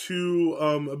back to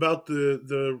about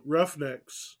the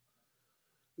Roughnecks,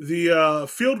 the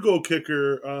field goal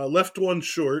kicker left one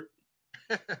short,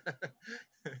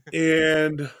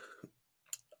 and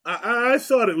I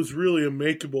thought it was really a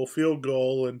makeable field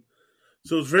goal, and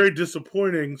so it was very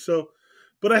disappointing. So,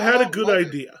 but I How had a long good was it?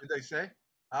 idea. Did they say?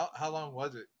 How long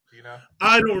was it? Do you know?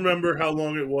 I don't remember how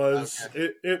long it was. Okay.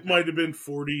 It might have been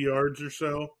 40 yards or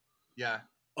so. Yeah.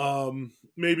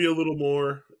 Maybe a little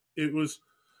more. It was.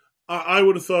 I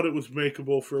would have thought it was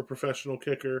makeable for a professional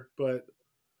kicker, but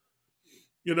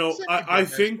I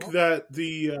think Semi-professional. that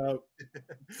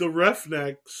the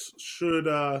Roughnecks should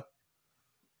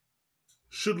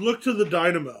look to the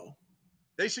Dynamo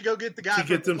They should go get the guy to from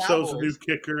get the themselves a new Cowboys.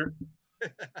 kicker.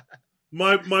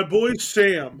 My boy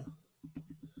Sam.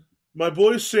 My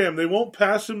boy Sam. They won't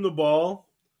pass him the ball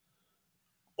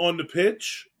on the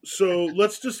pitch, so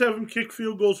let's just have him kick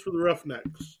field goals for the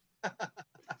Roughnecks.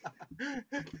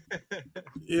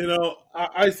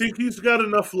 I think he's got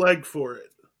enough leg for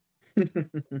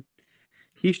it.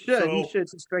 He should. He So, should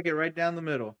strike it right down the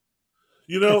middle.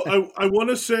 I want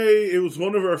to say it was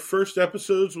one of our first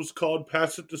episodes was called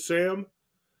Pass It to Sam.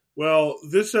 Well,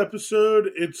 this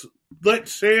episode, it's Let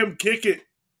Sam Kick It.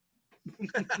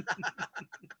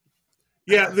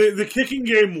 Yeah, the kicking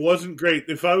game wasn't great.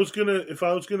 If I was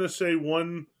gonna say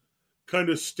one kind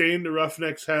of stain the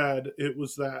Roughnecks had, it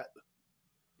was that.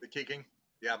 The kicking.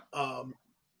 Yeah.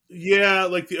 Yeah,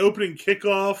 like the opening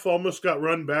kickoff almost got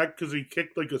run back because he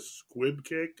kicked like a squib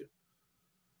kick.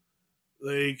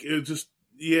 Like it just,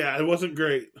 yeah, it wasn't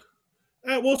great.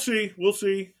 We'll see.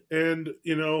 And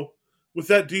with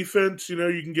that defense, you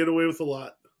can get away with a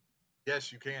lot.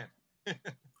 Yes, you can.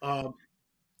 Um,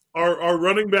 our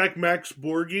running back Max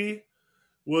Borghi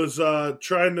was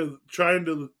trying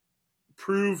to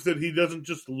prove that he doesn't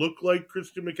just look like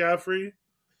Christian McCaffrey.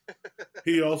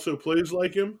 He also plays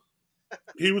like him.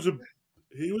 He was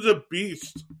a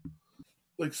beast.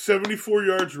 Like 74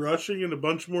 yards rushing and a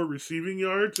bunch more receiving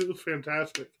yards. It was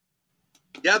fantastic.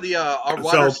 Yeah, our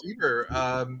wide So- receiver,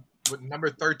 with number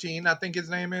 13, I think his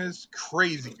name is,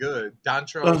 crazy good.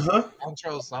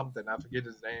 Dontrell something, I forget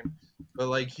his name, but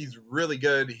like he's really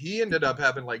good. He ended up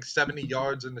having like 70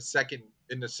 yards in the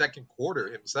second quarter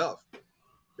himself.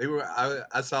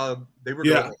 I saw they were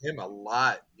going with him a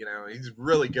lot. He's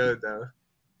really good though,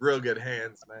 real good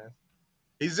hands, man.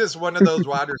 He's just one of those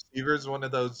wide receivers, one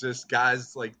of those just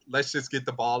guys like, let's just get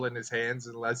the ball in his hands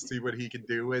and let's see what he can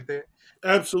do with it.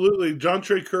 Absolutely. John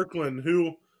Trey Kirkland,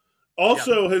 who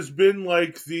also has been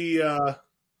like the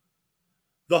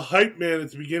hype man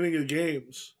at the beginning of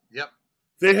games. Yep.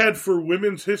 They had for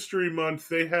Women's History Month,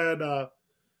 they had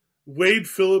Wade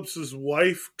Phillips'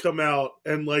 wife come out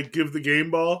and like give the game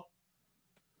ball.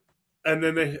 And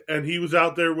then he was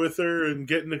out there with her and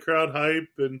getting the crowd hype.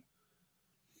 And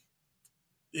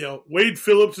Wade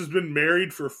Phillips has been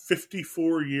married for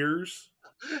 54 years.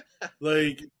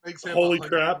 Like, holy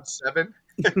crap. 7.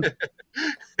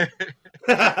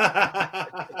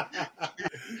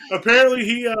 Apparently,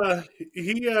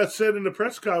 he said in a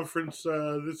press conference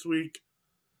this week,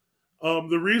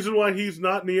 the reason why he's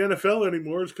not in the NFL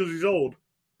anymore is because he's old.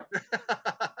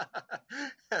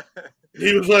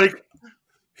 He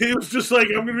was just like,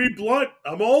 I'm going to be blunt.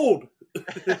 I'm old.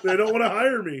 They don't want to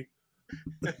hire me.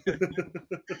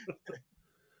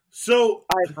 So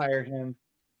I'd hire him.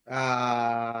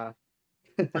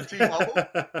 For T-Mobile?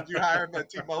 Did you hire him at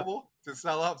T-Mobile to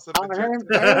sell up some I of the heard,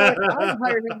 chips? I heard, I'd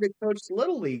hire him to coach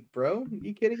Little League, bro.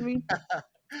 You kidding me?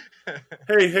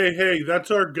 Hey,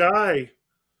 that's our guy.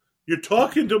 You're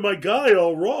talking to my guy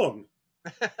all wrong.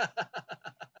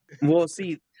 Well,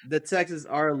 see, the Texas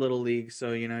are Little League,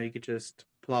 so you could just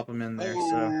plop him in there. So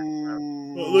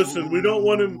Well, listen, we don't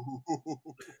want him.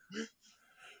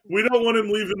 We don't want him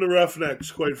leaving the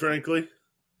Roughnecks, quite frankly.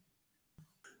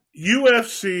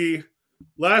 UFC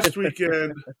last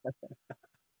weekend,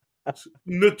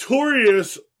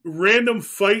 notorious random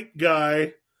fight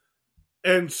guy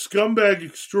and scumbag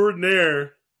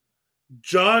extraordinaire,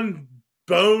 John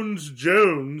Bones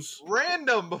Jones,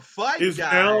 Random fight is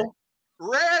guy. now.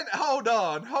 Hold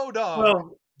on.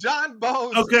 Well, John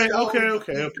Bones. okay.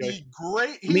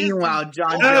 Great. meanwhile,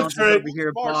 John That's Jones is right. over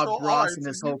here, Martial Bob Ross arts, in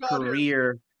his and you whole called him-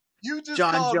 career. You just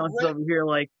John called Jones is over here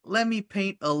like, let me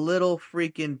paint a little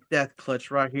freaking death clutch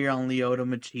right here on Lyoto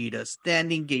Machida,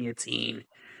 standing guillotine.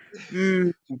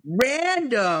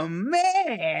 Random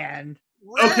man.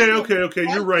 Okay. Random You're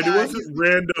fight right. It guy. wasn't He's the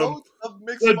random. goat of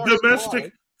mixed martial arts.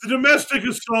 The domestic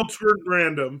assaults weren't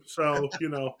random, so He's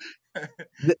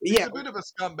Yeah, a bit of a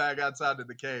scumbag outside of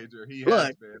the cage, or he has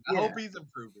Look, been. I hope he's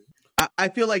improving. I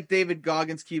feel like David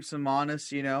Goggins keeps him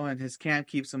honest, and his camp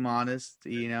keeps him honest,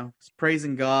 he's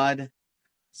praising God.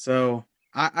 So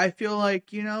I feel like,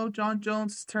 John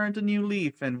Jones turned a new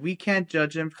leaf, and we can't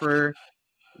judge him for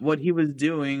what he was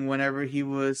doing whenever he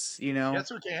was,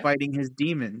 Yes, we can. fighting his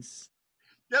demons.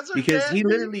 Yes, we Because can. he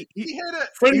literally he hit it.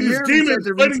 fighting He his literally said demons,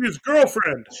 the fighting his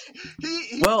girlfriend.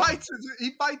 He Well-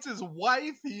 bites his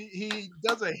wife. He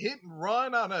does a hit and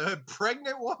run on a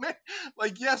pregnant woman.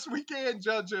 Like, yes, we can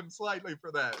judge him slightly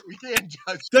for that. We can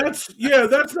judge him.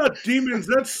 That's not demons.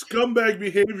 That's scumbag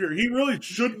behavior. He really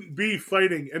shouldn't be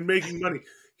fighting and making money.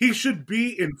 He should be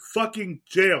in fucking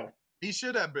jail. He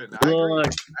should have been. Look,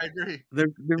 I agree.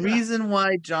 The reason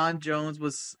why John Jones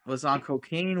was on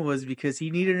cocaine was because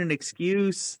he needed an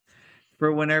excuse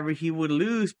for whenever he would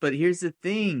lose. But here's the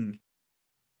thing.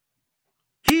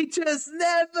 He just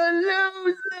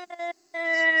never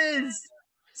loses.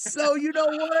 So you know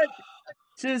what?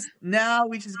 Now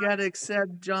we just gotta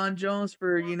accept John Jones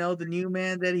for, the new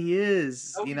man that he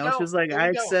is. No, we It's don't. just like No, we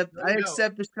I don't. accept No, we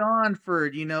don't. Deshaun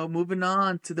for, moving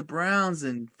on to the Browns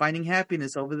and finding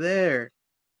happiness over there.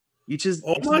 You just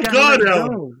Oh you just my gotta God, let it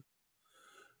Alan. go.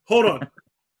 Hold on.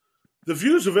 The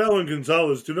views of Alan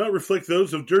Gonzalez do not reflect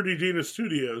those of Dirty Dina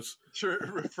Studios. Sure,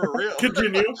 for real.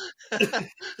 Continue.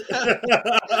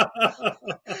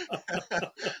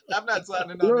 I'm not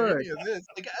signing on to any of this.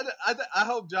 Like, I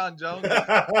hope John Jones.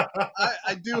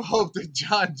 I do hope that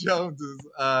John Jones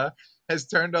has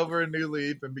turned over a new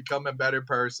leaf and become a better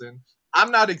person.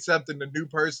 I'm not accepting the new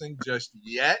person just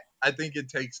yet. I think it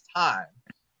takes time.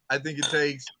 I think it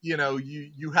takes, you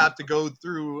have to go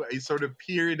through a sort of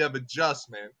period of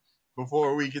adjustment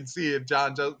before we can see if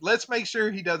John Jones. Let's make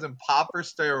sure he doesn't pop for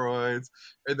steroids,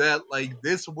 or that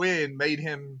this win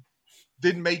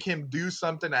didn't make him do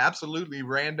something absolutely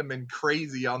random and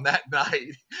crazy on that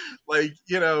night. Let's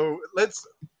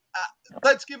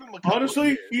give him a couple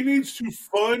Honestly, of years. he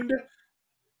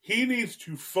needs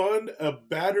to fund a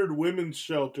battered women's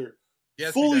shelter.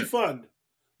 Yes, Fully he does. fund.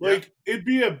 Yeah. It'd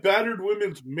be a battered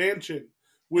women's mansion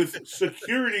with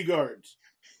security guards.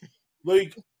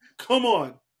 Come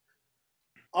on.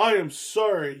 I am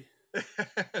sorry.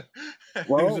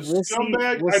 Well, He's a we'll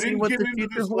scumbag. see. We'll I see didn't what get the into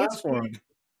future this holds last for him. week,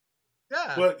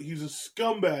 Yeah. but he's a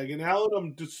scumbag. And Alan,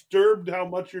 I'm disturbed how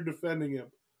much you're defending him.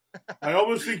 I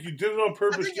almost think you did it on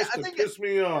purpose to piss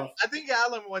me off. I think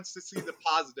Alan wants to see the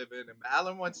positive in him.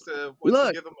 Alan wants to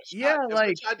Look, give him a shot. yeah,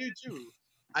 which I do too.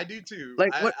 Alan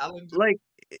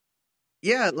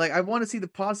I want to see the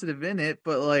positive in it,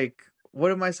 but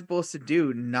what am I supposed to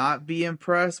do? Not be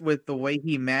impressed with the way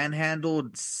he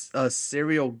manhandled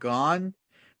Cyril Gahn?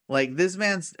 This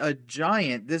man's a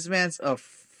giant. This man's a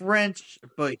French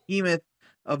behemoth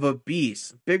of a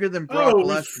beast, bigger than Brock Oh, he's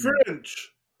Lesnar.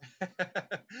 French. He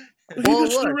Well,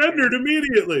 just look. surrendered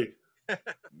immediately.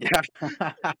 Yeah.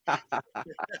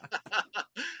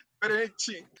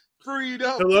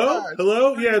 Freedom.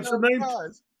 Hello. Yeah, it's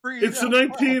It's the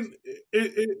 19.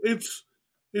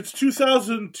 It's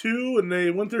 2002, and they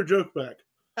want their joke back.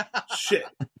 Shit.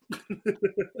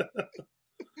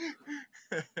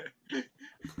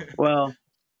 Well,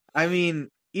 I mean,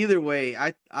 either way,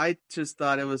 I just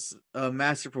thought it was a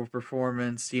masterful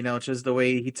performance, just the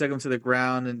way he took him to the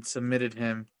ground and submitted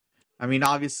him. I mean,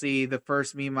 obviously, the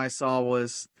first meme I saw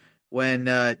was when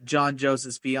John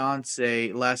Joseph's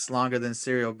fiance lasts longer than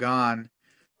Cyril Gahn.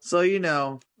 So,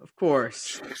 of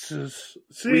course. Jesus.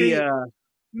 We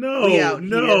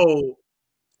No.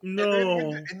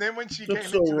 No, And then when she that's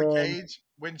came so into the wrong. cage,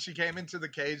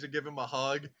 to give him a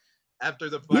hug after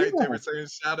the Yeah, fight, they were saying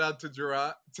shout out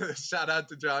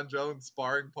to John Jones'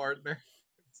 sparring partner and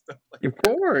stuff like of that.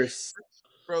 course.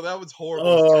 Bro, that was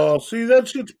horrible shit. Oh, see, that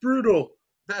shit's brutal.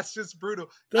 That's just brutal.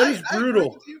 That is I agree brutal.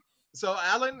 with you. So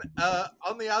Alan,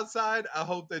 on the outside, I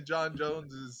hope that John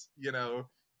Jones is,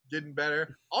 getting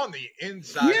better. On the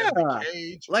inside of the Yeah.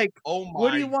 cage, Like, oh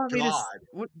what do you my want me to? god.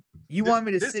 What you want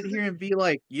me to This sit is here and be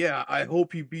like? Yeah, I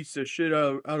hope he beats the shit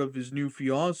out of his new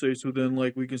fiance, so then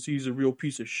like we can see he's a real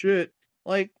piece of shit.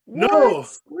 Like what? No,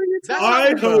 What are you That's not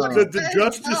I talking what we're hope about? that the just saying.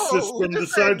 justice No, we're system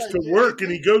just saying decides like to work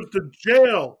and he goes to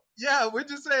jail. yeah, we're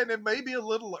just saying it may be a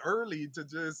little early to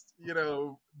just,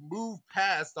 move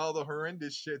past all the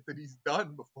horrendous shit that he's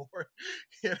done before.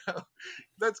 You know,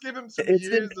 let's give him some It's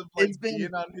been years of like it's been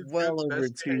being on his good well over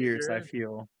best 2 years, I behavior.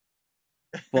 feel.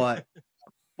 But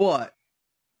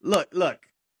look,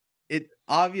 it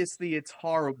obviously it's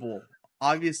horrible.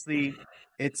 Obviously,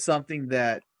 it's something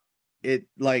that it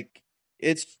like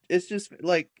it's just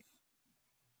like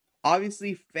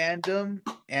obviously fandom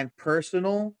and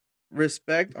personal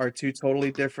respect are two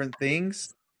totally different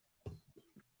things,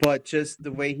 but just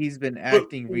the way he's been But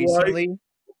acting why? recently.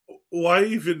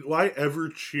 Why ever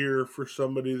cheer for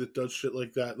somebody that does shit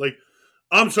like that? Like,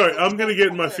 I'm sorry, I'm gonna get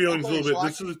in my feelings a Okay,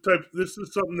 little so bit. This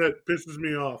is something that pisses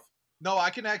me off. no, I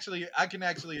can actually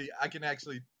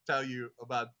tell you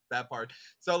about that part.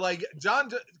 So like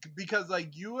because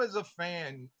like you as a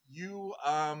fan,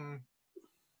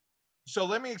 so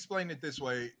let me explain it this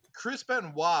way. Chris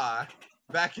Benoit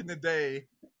back in the day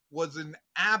was an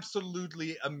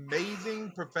absolutely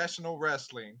amazing professional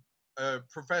wrestler.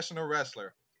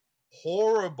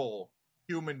 Horrible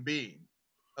human being.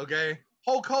 Okay?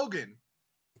 Hulk Hogan,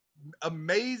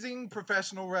 amazing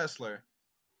professional wrestler.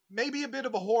 Maybe a bit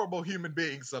of a horrible human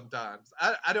being sometimes.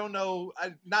 I don't know,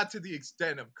 not to the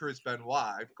extent of Chris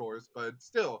Benoit, of course, but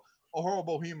still a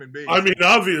horrible human being I mean,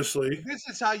 sometimes. obviously, This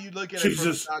is how you look at it from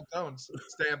a Jesus. John Jones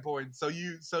standpoint. So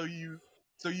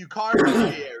you carve the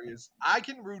gray areas. I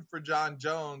can root for John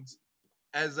Jones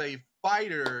as a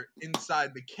fighter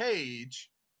inside the cage,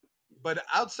 but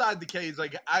outside the cage,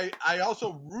 like I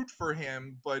also root for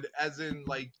him, but as in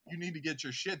like you need to get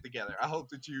your shit together. I hope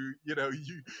that you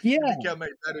Yeah, become a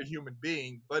better human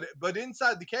being. But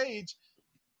inside the cage,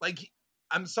 like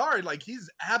I'm sorry, like he's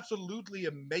absolutely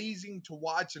amazing to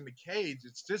watch in the cage.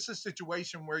 It's just a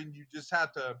situation where you just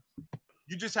have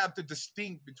to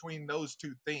distinct between those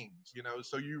two things,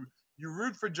 So you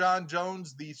root for John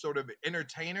Jones, the sort of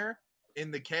entertainer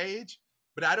in the cage,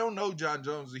 but I don't know John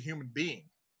Jones as a human being.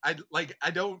 I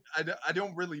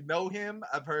don't really know him.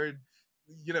 I've heard,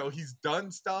 he's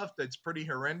done stuff that's pretty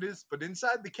horrendous, but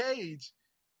inside the cage,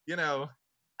 you know,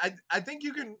 I think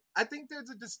there's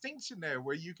a distinction there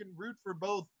where you can root for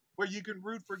both, where you can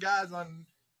root for guys on.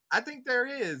 I think there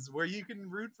is where you can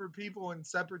root for people in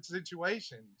separate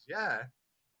situations. Yeah.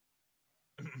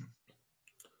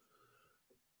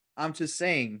 I'm just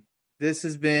saying this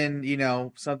has been,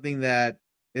 something that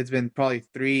it's been probably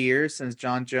 3 years since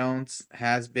John Jones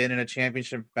has been in a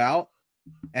championship bout,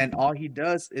 and all he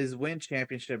does is win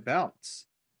championship bouts.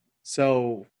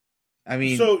 So, I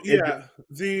mean, So yeah,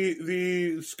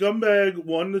 the scumbag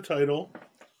won the title.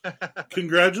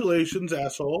 Congratulations,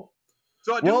 asshole.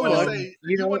 So well, look, I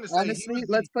do want to say he honestly, was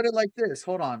let's the put it like this.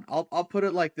 Hold on, I'll put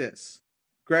it like this.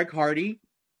 Greg Hardy,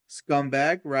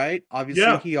 scumbag, right? Obviously,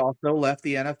 Yeah, he also left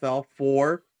the NFL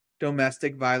for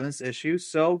domestic violence issues.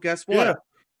 So, guess yeah. what?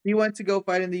 He went to go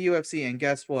fight in the UFC, and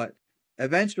guess what?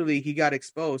 Eventually, he got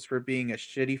exposed for being a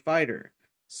shitty fighter.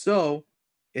 So,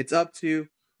 it's up to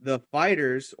the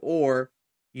fighters or,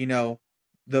 you know,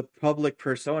 the public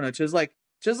persona. Just like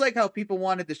how people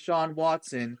wanted Deshaun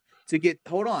Watson to get.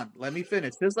 Hold on, let me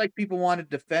finish. Just like people wanted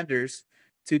defenders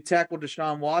to tackle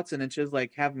Deshaun Watson and just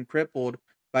like have him crippled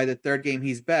by the third game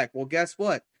he's back. Well, guess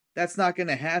what? That's not going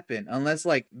to happen unless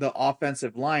like the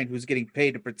offensive line who's getting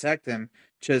paid to protect him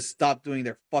just stop doing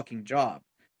their fucking job.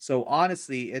 So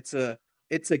honestly, it's a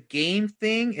game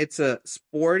thing, it's a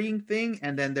sporting thing,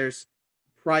 and then there's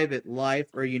private life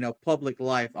or public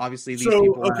life. Obviously, these So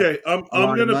people have okay, a I'm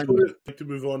lot of gonna put money. it to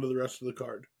move on to the rest of the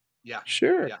card. yeah,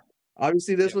 Sure. yeah,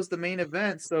 Obviously, this yeah. was the main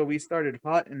event, so we started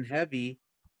hot and heavy,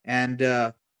 and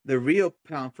the real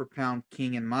pound for pound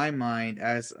king in my mind,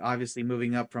 as obviously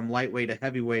moving up from lightweight to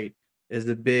heavyweight, is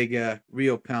the big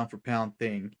real pound for pound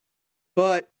thing.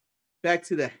 But back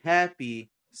to the happy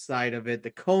side of it,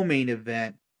 the co-main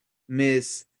event,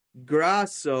 Miss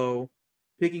Grasso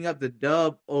picking up the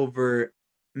dub over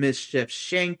Miss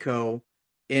Shevchenko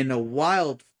in a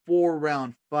wild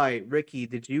 4-round fight. Ricky,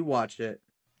 did you watch it?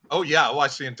 Oh yeah, I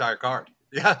watched the entire card.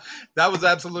 Yeah, that was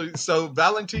absolutely so.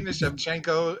 Valentina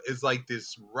Shevchenko is like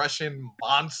this Russian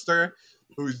monster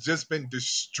who's just been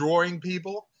destroying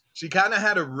people. She kind of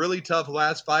had a really tough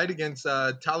last fight against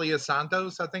Talia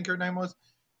Santos, I think her name was.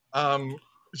 Um,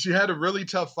 she had a really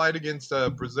tough fight against a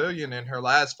Brazilian in her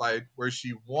last fight where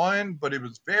she won, but it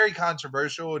was very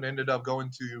controversial and ended up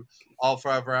going to all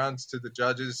 5 rounds to the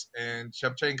judges, and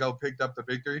Shevchenko picked up the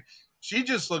victory. She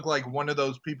just looked like one of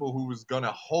those people who was going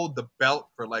to hold the belt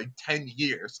for like 10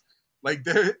 years. Like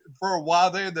there, for a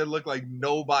while there looked like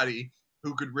nobody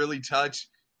who could really touch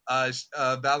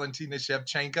Valentina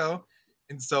Shevchenko.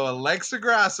 And so Alexa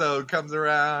Grasso comes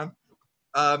around,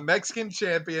 Mexican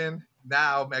champion,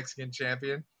 now Mexican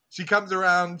champion. She comes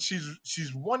around.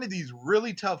 She's one of these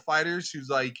really tough fighters. She's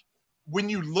like, when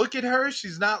you look at her,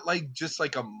 she's not like just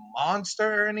like a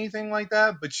monster or anything like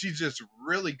that, but she's just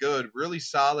really good, really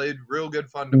solid, real good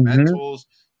fundamentals,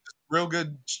 real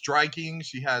good striking.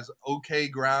 She has okay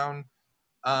ground,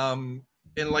 and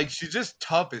like she's just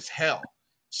tough as hell.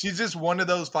 She's just one of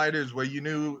those fighters where you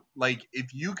knew like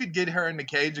if you could get her in the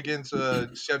cage against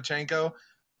Shevchenko,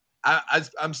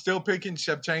 I'm still picking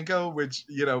Shevchenko, which,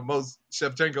 most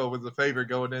Shevchenko was a favorite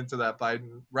going into that fight,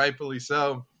 and rightfully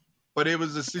so. But it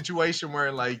was a situation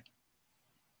where, like,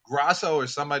 Grasso or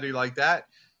somebody like that,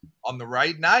 on the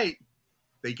right night,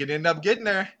 they could end up getting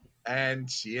her,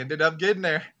 and she ended up getting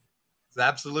her. It's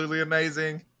absolutely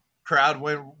amazing. Crowd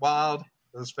went wild.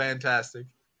 It was fantastic.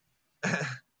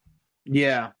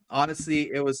 Yeah, honestly,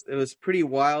 it was pretty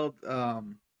wild.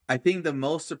 I think the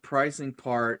most surprising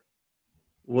part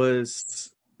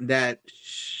was that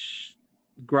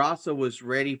Grasso was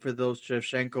ready for those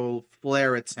Shevchenko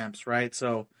flare attempts, right?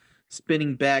 So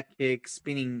spinning back kicks,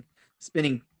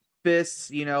 spinning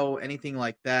fists, anything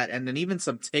like that, and then even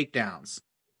some takedowns.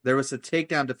 There was a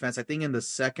takedown defense, I think, in the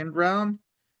second round,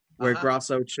 where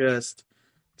Grasso just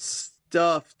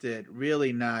stuffed it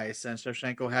really nice, and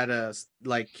Shevchenko had to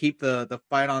like keep the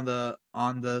fight on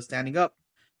the standing up.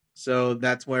 So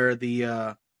that's where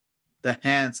the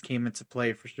hands came into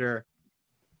play for sure.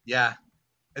 Yeah.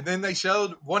 And then they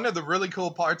showed one of the really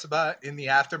cool parts about in the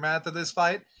aftermath of this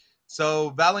fight. So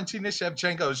Valentina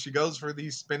Shevchenko, she goes for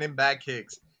these spinning back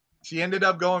kicks. She ended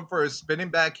up going for a spinning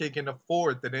back kick in the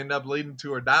fourth that ended up leading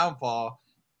to her downfall.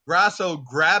 Grasso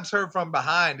grabs her from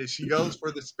behind as she goes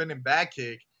for the spinning back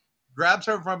kick, grabs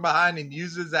her from behind and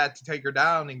uses that to take her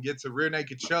down and gets a rear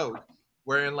naked choke.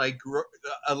 Wherein like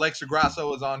Alexa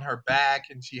Grasso is on her back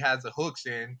and she has the hooks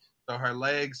in, so her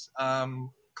legs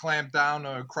clamped down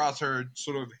across her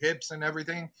sort of hips and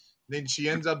everything. Then she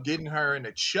ends up getting her in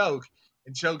a choke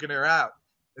and choking her out.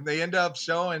 And they end up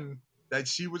showing that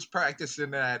she was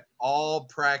practicing at all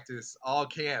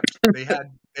camps. They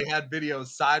had videos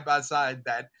side by side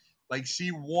that like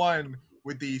she won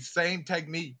with the same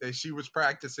technique that she was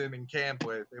practicing in camp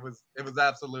with. It was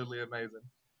absolutely amazing.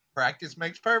 Practice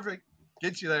makes perfect.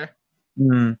 Get you there.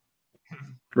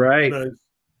 Right. Nice.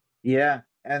 Yeah.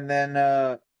 And then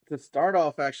to start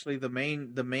off, actually, the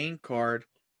main card,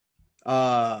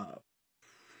 I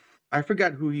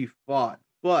forgot who he fought,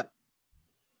 but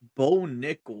Bo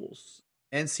Nichols,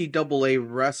 NCAA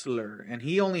wrestler, and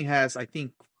he only has, I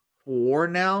think, 4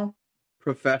 now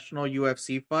professional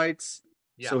UFC fights.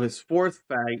 Yeah. So his fourth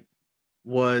fight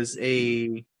was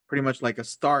a pretty much like a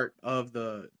start of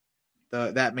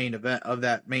that main event of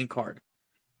that main card.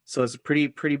 So it's a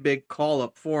pretty big call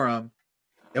up for him.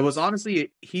 It was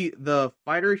honestly the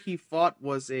fighter he fought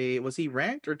was he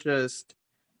ranked or just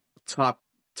top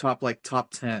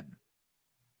 10?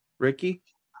 Ricky?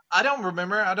 I don't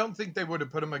remember. I don't think they would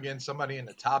have put him against somebody in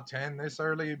the top 10 this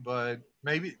early, but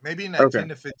maybe in that 10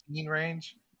 to 15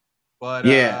 range. But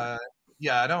yeah,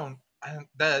 I don't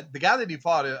the guy that he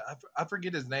fought, I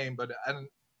forget his name, but I don't,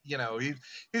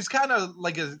 he's kind of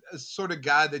like a sort of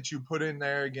guy that you put in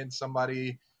there against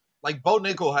somebody like Bo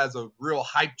Nickel has a real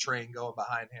hype train going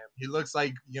behind him. He looks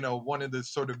like, one of the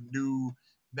sort of new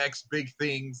next big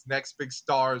things, next big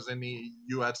stars in the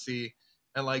UFC.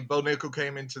 And like Bo Nickel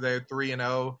came into there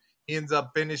 3-0. He ends up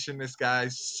finishing this guy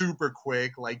super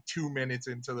quick, like 2 minutes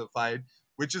into the fight,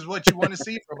 which is what you want to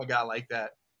see from a guy like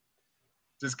that.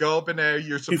 Just go up in there.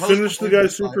 You're supposed to finish the guy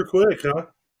super quick, huh?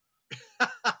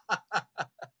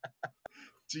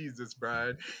 Jesus,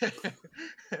 Bryan.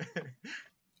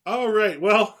 All right.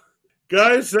 Well,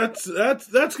 guys, that's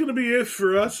going to be it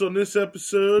for us on this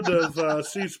episode of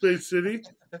C Space City.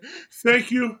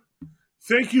 Thank you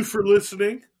for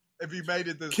listening. If you made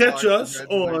it this catch far, us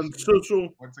on social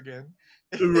once again.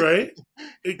 Right.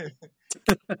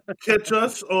 Catch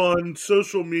us on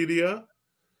social media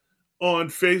on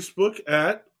Facebook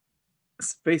at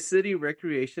Space City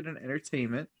Recreation and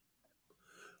Entertainment.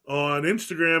 On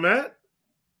Instagram at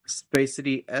Space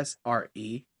City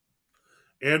SRE.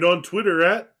 And on Twitter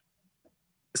at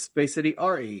Space City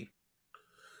RE.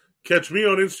 catch me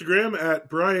on Instagram at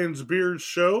Bryan's Beers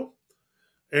Show.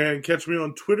 And catch me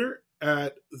on Twitter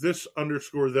at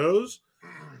this_those.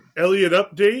 Elliot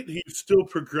update. He's still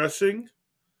progressing.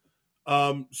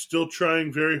 Still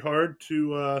trying very hard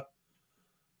to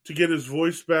get his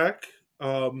voice back.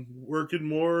 Working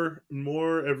more and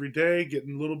more every day,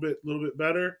 getting a little bit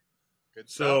better. Good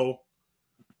stuff. So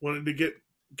wanted to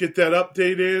get that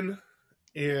update in,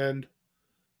 and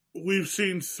we've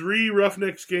seen 3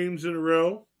 Roughnecks games in a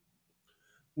row.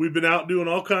 We've been out doing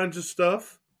all kinds of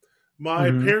stuff.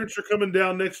 My parents are coming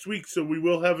down next week, so we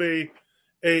will have an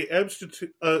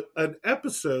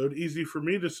episode, easy for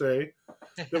me to say,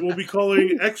 that we'll be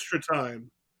calling Extra Time.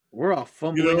 We're all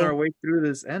fumbling our way through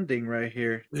this ending right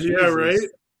here. Yeah, right?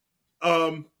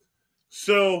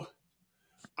 So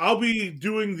I'll be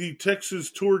doing the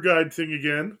Texas tour guide thing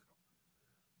again.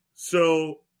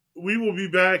 So we will be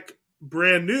back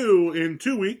brand new in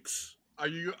 2 weeks. Are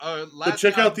you but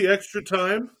check out the Extra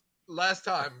Time. Last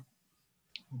time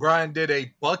Bryan did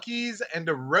a Buc-ee's and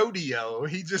a rodeo.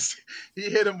 He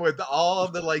hit him with all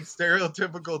the like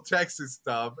stereotypical Texas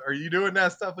stuff. Are you doing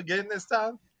that stuff again this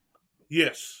time?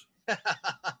 Yes.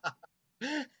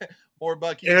 More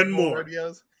Buc-ee's and more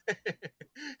rodeos.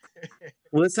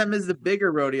 Well, this time is the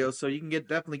bigger rodeo, so you can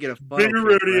definitely get a funnel bigger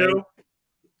cake, rodeo. Right?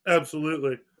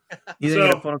 Absolutely. You didn't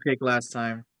get a funnel cake last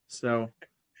time, so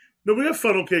no, we had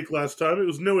funnel cake last time. It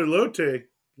was no elote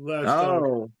last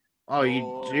time. Oh,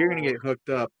 you're gonna get hooked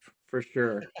up for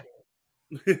sure.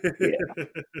 Yeah.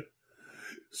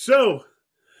 So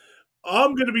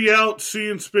I'm gonna be out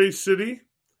seeing Space City.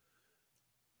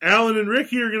 Alan and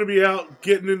Ricky are going to be out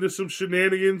getting into some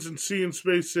shenanigans and seeing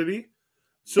Space City.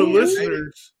 So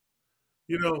listeners,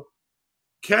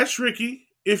 catch Ricky,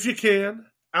 if you can,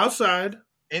 outside.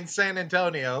 In San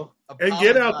Antonio. And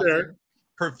get out there.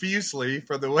 Profusely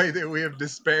for the way that we have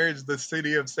disparaged the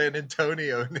city of San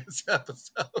Antonio in this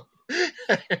episode.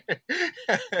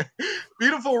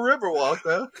 Beautiful Riverwalk,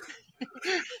 though.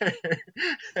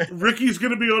 Ricky's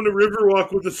going to be on the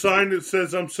Riverwalk with a sign that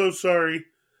says, "I'm so sorry,"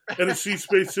 and a Sea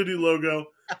Space City logo.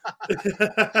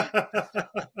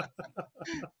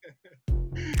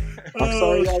 I'm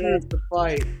sorry I lost the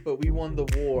fight, but we won the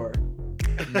war.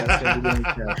 And that's gonna be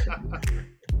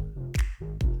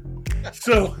the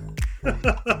So,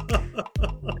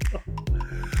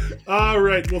 all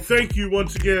right. Well, thank you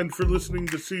once again for listening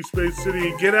to Sea Space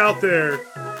City. Get out there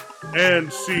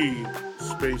and see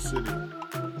Space City.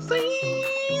 See.